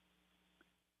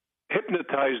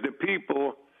hypnotize the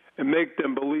people and make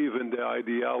them believe in their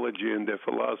ideology and their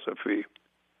philosophy,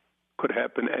 could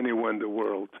happen anywhere in the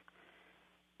world.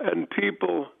 And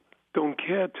people don't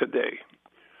care today.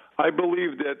 I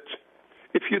believe that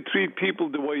if you treat people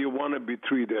the way you want to be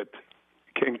treated,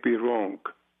 it can't be wrong.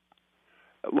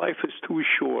 Life is too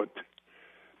short.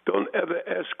 Don't ever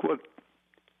ask what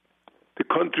the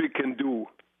country can do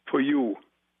for you.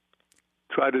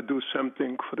 Try to do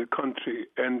something for the country.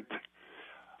 And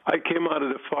I came out of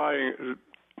the frying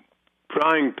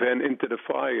pan into the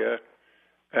fire,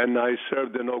 and I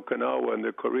served in Okinawa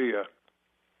and Korea.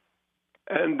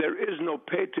 And there is no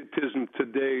patriotism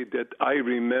today that I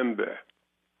remember.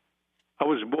 I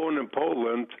was born in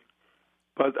Poland,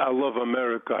 but I love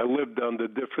America. I lived under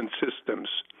different systems.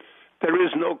 There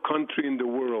is no country in the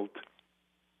world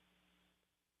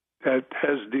that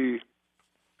has the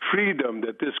freedom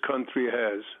that this country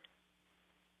has.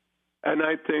 And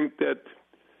I think that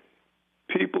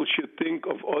people should think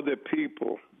of other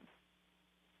people.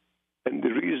 And the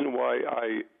reason why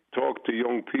I talk to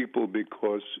young people,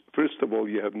 because, first of all,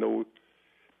 you have no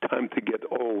time to get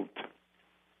old.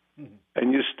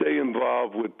 And you stay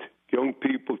involved with young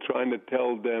people, trying to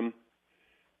tell them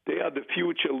they are the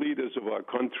future leaders of our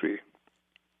country.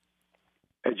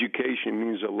 Education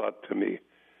means a lot to me.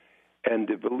 And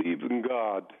to believe in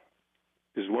God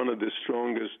is one of the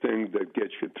strongest things that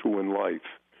gets you through in life.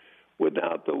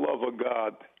 Without the love of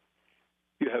God,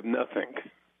 you have nothing.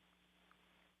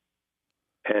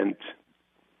 And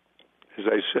as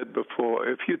I said before,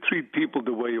 if you treat people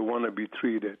the way you want to be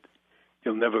treated,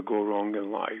 you'll never go wrong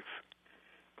in life.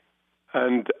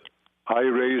 And I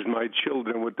raised my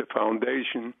children with the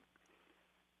foundation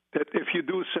that if you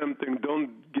do something,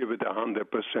 don't give it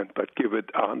 100%, but give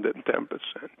it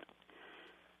 110%.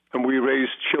 And we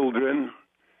raised children,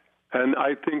 and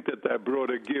I think that I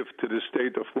brought a gift to the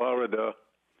state of Florida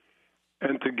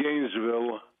and to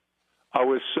Gainesville.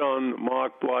 Our son,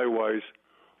 Mark Bleiweis,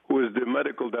 who is the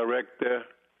medical director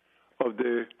of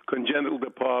the congenital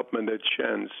department at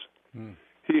Shen's.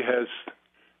 He has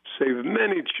saved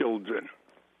many children,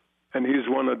 and he's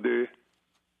one of the,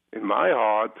 in my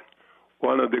heart,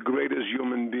 one of the greatest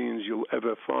human beings you'll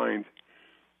ever find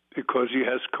because he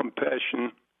has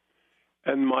compassion.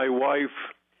 And my wife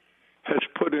has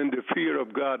put in the fear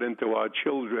of God into our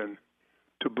children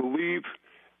to believe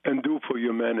and do for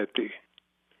humanity.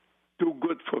 Do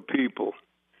good for people.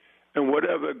 And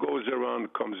whatever goes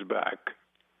around comes back.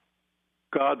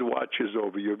 God watches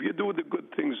over you. If you do the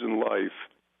good things in life,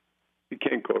 you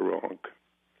can't go wrong.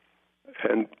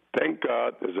 And thank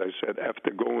God, as I said,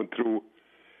 after going through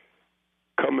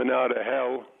coming out of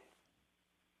hell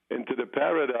into the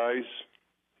paradise,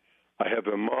 I have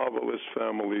a marvelous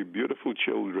family, beautiful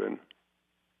children,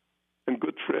 and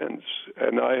good friends.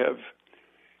 And I have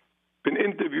been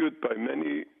interviewed by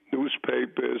many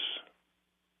newspapers,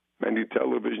 many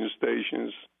television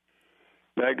stations,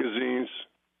 magazines,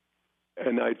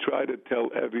 and I try to tell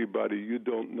everybody, you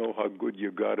don't know how good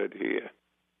you got it here.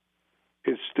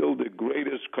 It's still the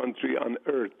greatest country on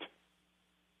earth.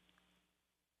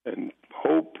 And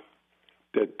hope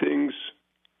that things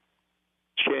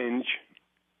change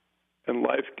and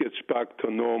life gets back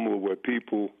to normal where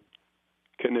people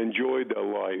can enjoy their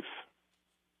life.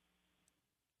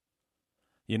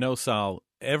 You know, Sal,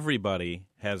 everybody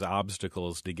has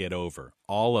obstacles to get over.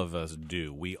 All of us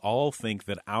do. We all think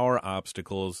that our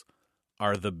obstacles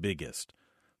are the biggest.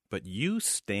 But you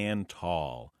stand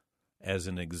tall as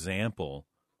an example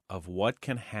of what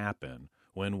can happen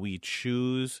when we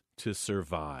choose to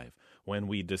survive, when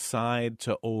we decide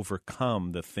to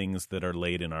overcome the things that are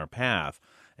laid in our path.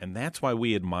 And that's why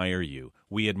we admire you.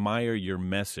 We admire your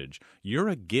message. You're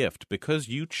a gift because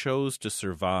you chose to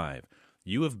survive.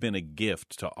 You have been a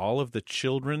gift to all of the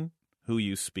children who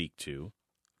you speak to,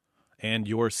 and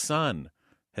your son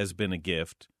has been a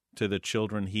gift to the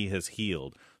children he has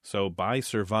healed. So by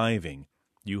surviving,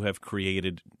 you have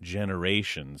created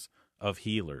generations of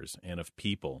healers and of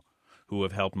people who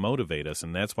have helped motivate us,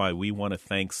 and that's why we want to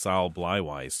thank Sal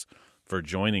Bleiweis for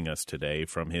joining us today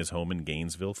from his home in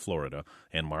Gainesville, Florida,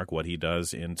 and Mark, what he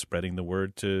does in spreading the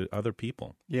word to other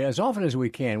people. Yeah, as often as we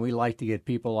can, we like to get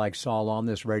people like Saul on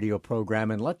this radio program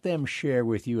and let them share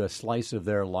with you a slice of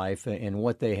their life and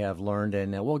what they have learned.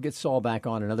 And we'll get Saul back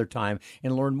on another time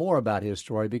and learn more about his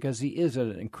story because he is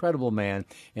an incredible man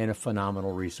and a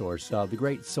phenomenal resource. The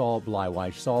great Saul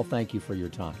Bleiweis. Saul, thank you for your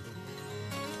time.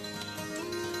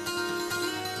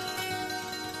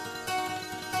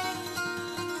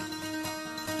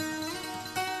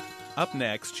 Up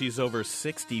next, she's over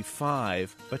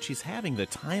 65, but she's having the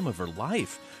time of her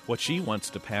life. What she wants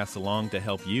to pass along to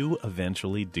help you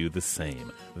eventually do the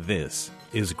same. This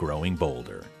is Growing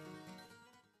Bolder.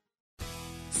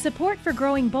 Support for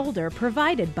Growing Bolder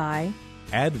provided by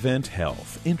Advent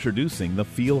Health, introducing the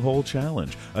Feel Whole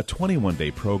Challenge, a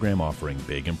 21-day program offering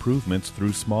big improvements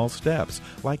through small steps,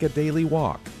 like a daily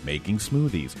walk, making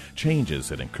smoothies, changes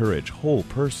that encourage whole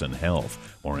person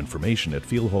health. More information at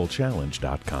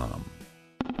feelwholechallenge.com.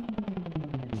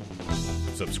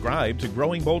 Subscribe to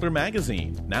Growing Bolder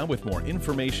magazine, now with more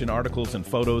information, articles, and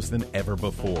photos than ever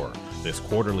before. This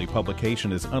quarterly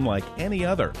publication is unlike any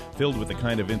other, filled with the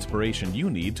kind of inspiration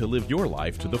you need to live your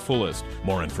life to the fullest.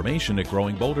 More information at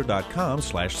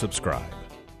growingbolder.com/subscribe.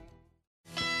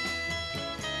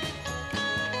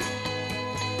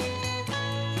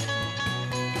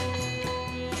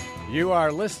 You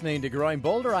are listening to Growing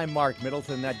Bolder. I'm Mark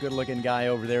Middleton. That good-looking guy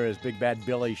over there is Big Bad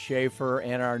Billy Schaefer.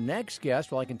 And our next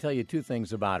guest, well, I can tell you two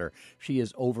things about her. She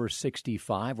is over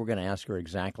 65. We're going to ask her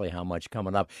exactly how much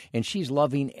coming up. And she's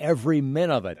loving every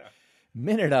minute of it.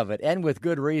 And with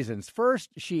good reasons. First,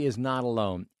 she is not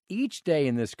alone. Each day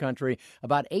in this country,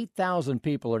 about 8,000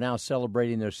 people are now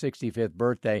celebrating their 65th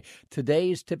birthday.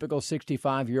 Today's typical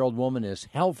 65-year-old woman is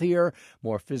healthier,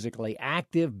 more physically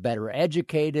active, better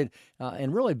educated,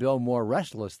 and really, Bill, more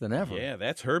restless than ever. Yeah,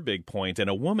 that's her big point. And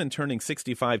a woman turning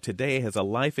 65 today has a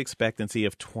life expectancy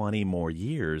of 20 more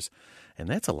years. And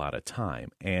that's a lot of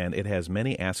time. And it has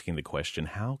many asking the question,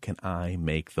 how can I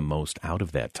make the most out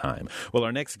of that time? Well,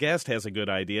 our next guest has a good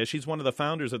idea. She's one of the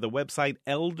founders of the website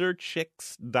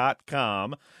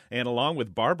elderchicks.com. And along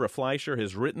with Barbara Fleischer,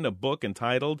 has written a book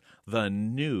entitled The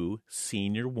New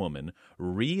Senior Woman,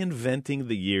 Reinventing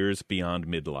the Years Beyond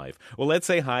Midlife. Well, let's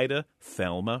say hi to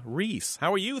Thelma Reese.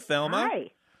 How are you, Thelma?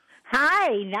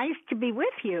 Hi, nice to be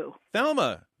with you.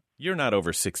 Thelma, you're not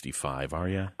over 65, are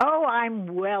you? Oh,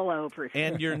 I'm well over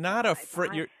 65. And you're not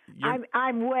afraid. I'm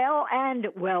well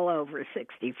over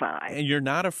 65. And you're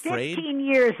not afraid. 15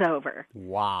 years over.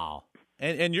 Wow.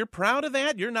 And you're proud of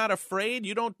that? You're not afraid?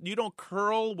 You don't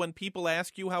curl when people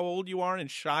ask you how old you are and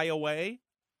shy away?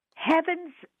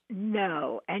 Heavens,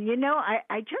 no. And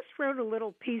I just wrote a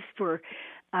little piece for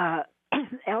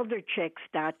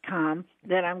elderchicks.com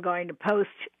that I'm going to post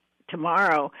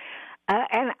tomorrow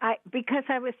Because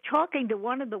I was talking to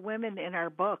one of the women in our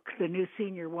book, The New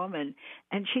Senior Woman,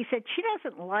 and she said she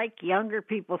doesn't like younger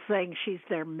people saying she's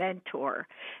their mentor.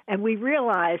 And we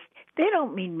realized they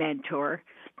don't mean mentor,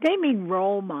 they mean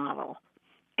role model.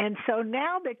 And so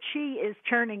now that she is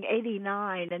turning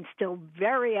 89 and still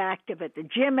very active at the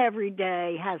gym every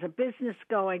day, has a business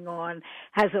going on,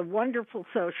 has a wonderful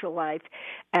social life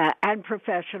and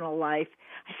professional life,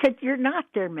 I said, you're not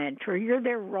their mentor, you're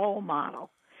their role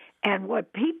model. And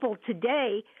what people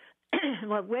today,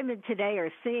 what women today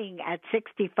are seeing at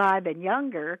 65 and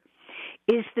younger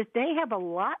is that they have a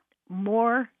lot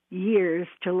more years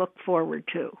to look forward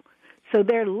to. So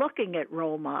they're looking at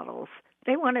role models.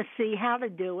 They want to see how to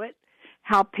do it,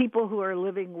 how people who are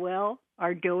living well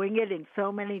are doing it in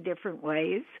so many different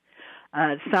ways,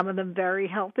 some of them very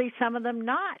healthy, some of them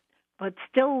not, but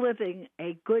still living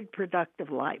a good, productive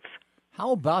life.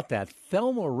 How about that?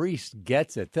 Thelma Reese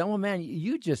gets it. Thelma, man,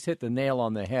 you just hit the nail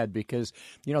on the head because,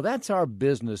 that's our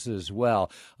business as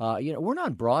well. We're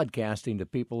not broadcasting to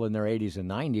people in their 80s and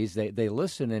 90s. They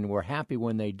listen and we're happy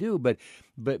when they do.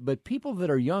 But people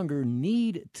that are younger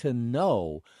need to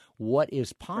know what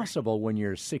is possible when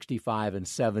you're 65 and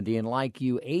 70 and like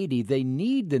you 80. They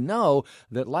need to know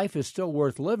that life is still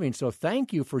worth living. So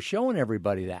thank you for showing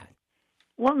everybody that.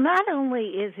 Well, not only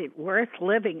is it worth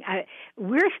living,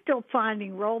 we're still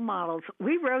finding role models.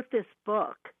 We wrote this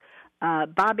book.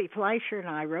 Bobby Fleischer and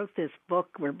I wrote this book.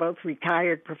 We're both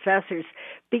retired professors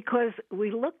because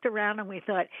we looked around and we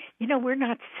thought, we're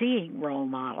not seeing role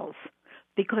models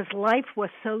because life was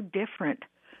so different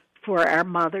for our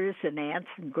mothers and aunts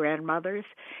and grandmothers,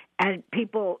 and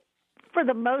people, for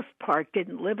the most part,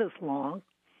 didn't live as long.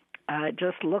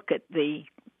 Just look at the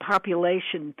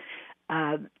population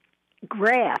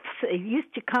graphs. It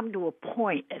used to come to a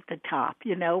point at the top,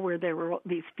 where there were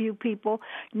these few people.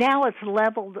 Now it's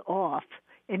leveled off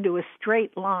into a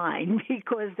straight line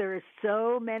because there are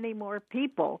so many more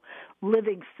people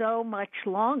living so much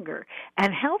longer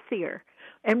and healthier.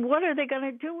 And what are they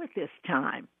going to do with this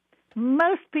time?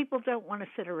 Most people don't want to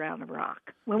sit around and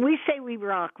rock. When we say we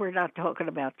rock, we're not talking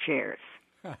about chairs.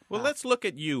 Well, let's look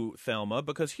at you, Thelma,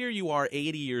 because here you are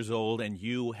 80 years old and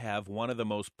you have one of the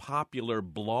most popular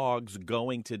blogs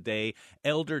going today,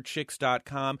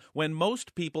 elderchicks.com, when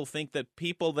most people think that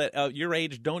people that your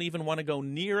age don't even want to go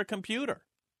near a computer.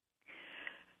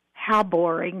 How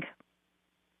boring.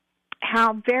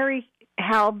 How very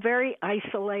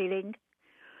isolating.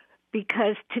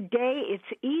 Because today it's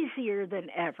easier than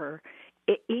ever.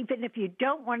 Even if you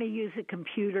don't want to use a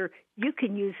computer, you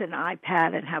can use an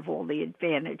iPad and have all the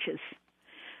advantages.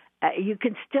 You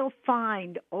can still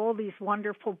find all these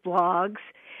wonderful blogs.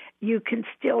 You can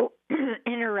still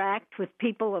interact with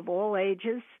people of all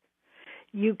ages.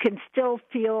 You can still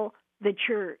feel that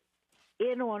you're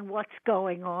in on what's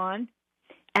going on.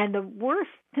 And the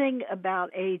worst thing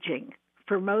about aging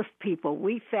for most people,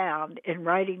 we found in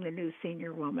writing The New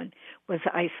Senior Woman, was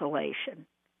isolation.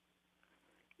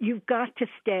 You've got to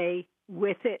stay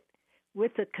with it,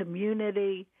 with the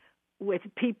community, with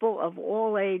people of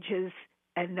all ages,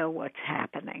 and know what's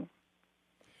happening.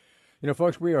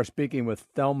 Folks, we are speaking with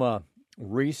Thelma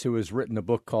Reese, who has written a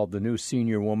book called The New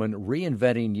Senior Woman,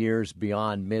 Reinventing Years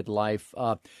Beyond Midlife.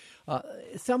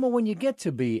 Thelma, when you get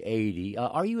to be 80,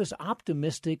 are you as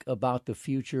optimistic about the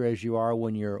future as you are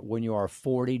when you are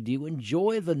 40? Do you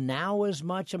enjoy the now as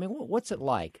much? I mean, what's it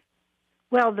like?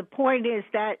 Well, the point is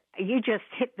that you just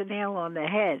hit the nail on the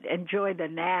head. Enjoy the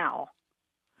now.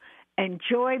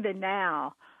 Enjoy the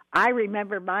now. I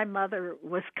remember my mother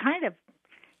was kind of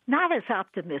not as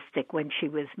optimistic when she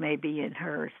was maybe in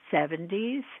her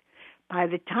 70s. By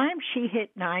the time she hit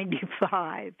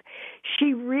 95,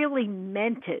 she really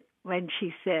meant it when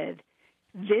she said,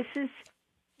 this is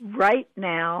right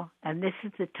now and this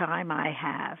is the time I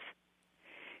have.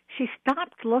 She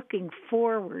stopped looking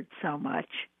forward so much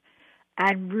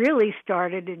and really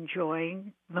started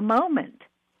enjoying the moment.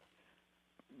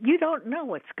 You don't know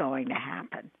what's going to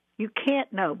happen. You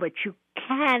can't know, but you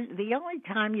can. The only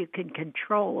time you can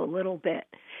control a little bit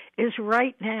is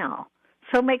right now.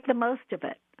 So make the most of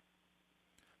it.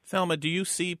 Thelma, do you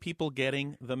see people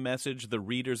getting the message? The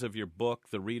readers of your book,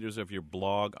 the readers of your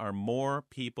blog, are more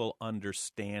people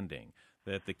understanding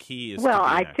that the key is well, to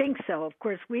be I active? think so. Of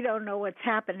course, we don't know what's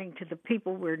happening to the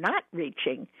people we're not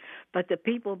reaching, but the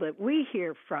people that we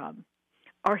hear from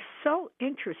are so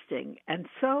interesting and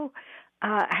so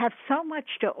have so much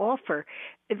to offer.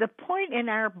 The point in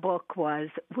our book was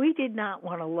we did not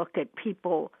want to look at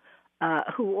people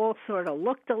who all sort of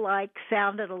looked alike,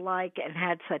 sounded alike, and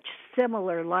had such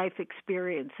similar life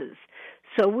experiences.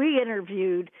 So we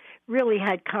interviewed, really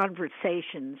had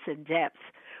conversations in depth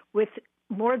with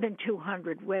more than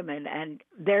 200 women, and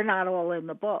they're not all in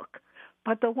the book.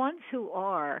 But the ones who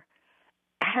are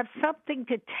have something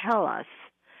to tell us.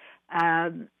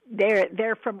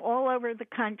 They're from all over the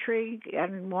country,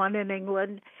 and one in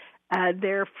England.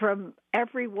 They're from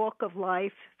every walk of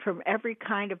life, from every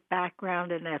kind of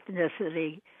background and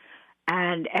ethnicity,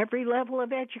 and every level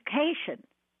of education.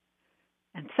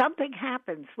 And something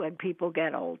happens when people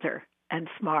get older and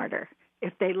smarter.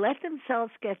 If they let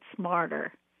themselves get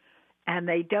smarter and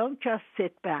they don't just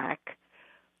sit back,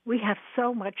 we have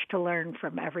so much to learn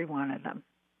from every one of them.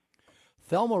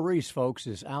 Thelma Reese, folks,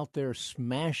 is out there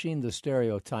smashing the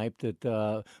stereotype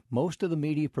that most of the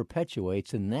media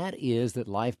perpetuates, and that is that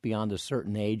life beyond a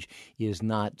certain age is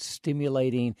not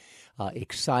stimulating,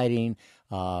 exciting,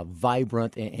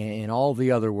 vibrant, and all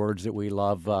the other words that we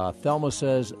love. Thelma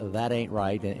says that ain't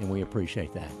right, and we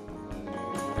appreciate that.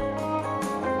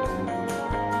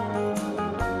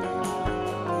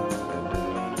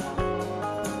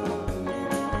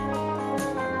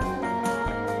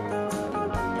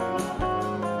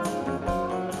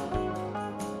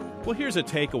 Well, here's a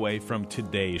takeaway from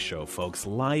today's show, folks.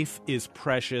 Life is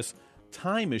precious,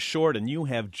 time is short, and you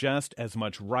have just as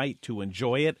much right to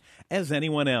enjoy it as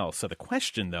anyone else. So the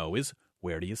question, though, is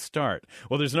where do you start?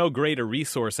 Well, there's no greater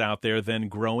resource out there than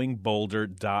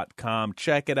growingbolder.com.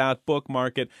 Check it out,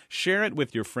 bookmark it, share it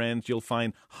with your friends. You'll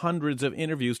find hundreds of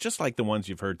interviews just like the ones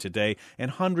you've heard today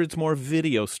and hundreds more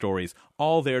video stories,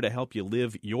 all there to help you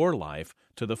live your life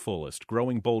to the fullest.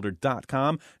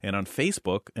 growingbolder.com and on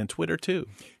Facebook and Twitter, too.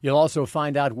 You'll also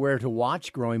find out where to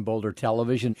watch Growing Bolder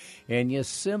television, and you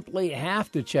simply have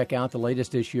to check out the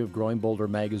latest issue of Growing Bolder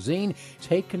magazine.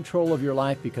 Take control of your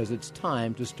life because it's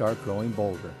time to start growing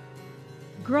bolder.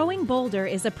 Growing Bolder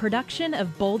is a production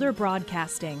of Bolder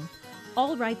Broadcasting.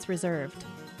 All rights reserved.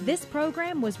 This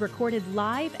program was recorded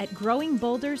live at Growing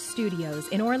Bolder's studios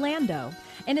in Orlando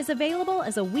and is available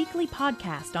as a weekly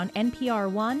podcast on NPR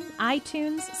One,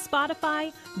 iTunes,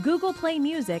 Spotify, Google Play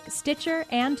Music, Stitcher,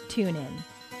 and TuneIn.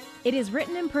 It is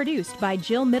written and produced by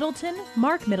Jill Middleton,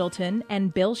 Mark Middleton,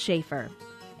 and Bill Schaefer.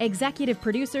 Executive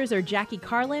producers are Jackie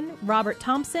Carlin, Robert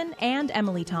Thompson, and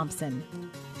Emily Thompson.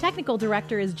 Technical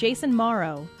director is Jason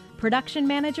Morrow. Production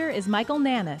manager is Michael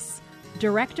Nannis.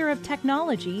 Director of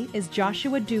Technology is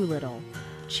Joshua Doolittle.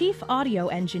 Chief Audio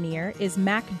Engineer is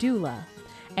Mac Dula.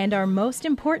 And our most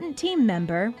important team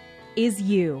member is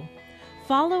you.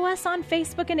 Follow us on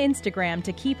Facebook and Instagram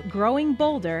to keep growing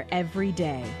bolder every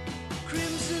day.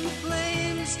 Crimson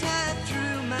flames tied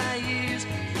through my ears,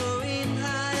 flowing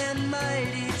high and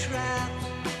mighty trapped.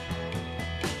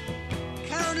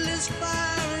 Countless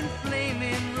fire and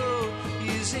flaming road,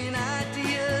 using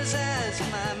ideas as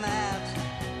my maps.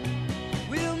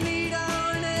 We'll meet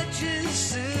on edges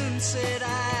soon, said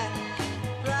I,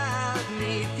 proud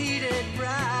neath heated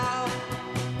brow.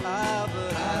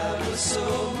 But I was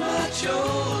so much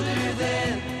older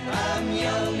then, I'm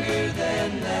younger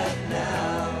than that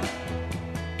now.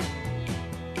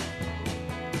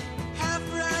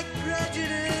 Half-right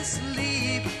prejudice,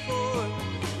 leap forward,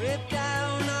 rip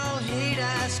down all hate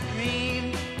I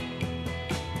scream.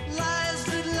 Lies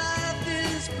that life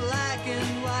is black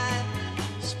and white,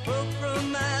 spoke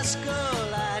from my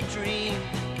skull I dream.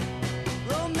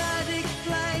 Romantic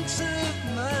flanks of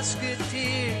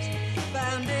musketeers,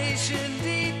 foundation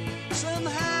deep,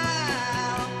 somehow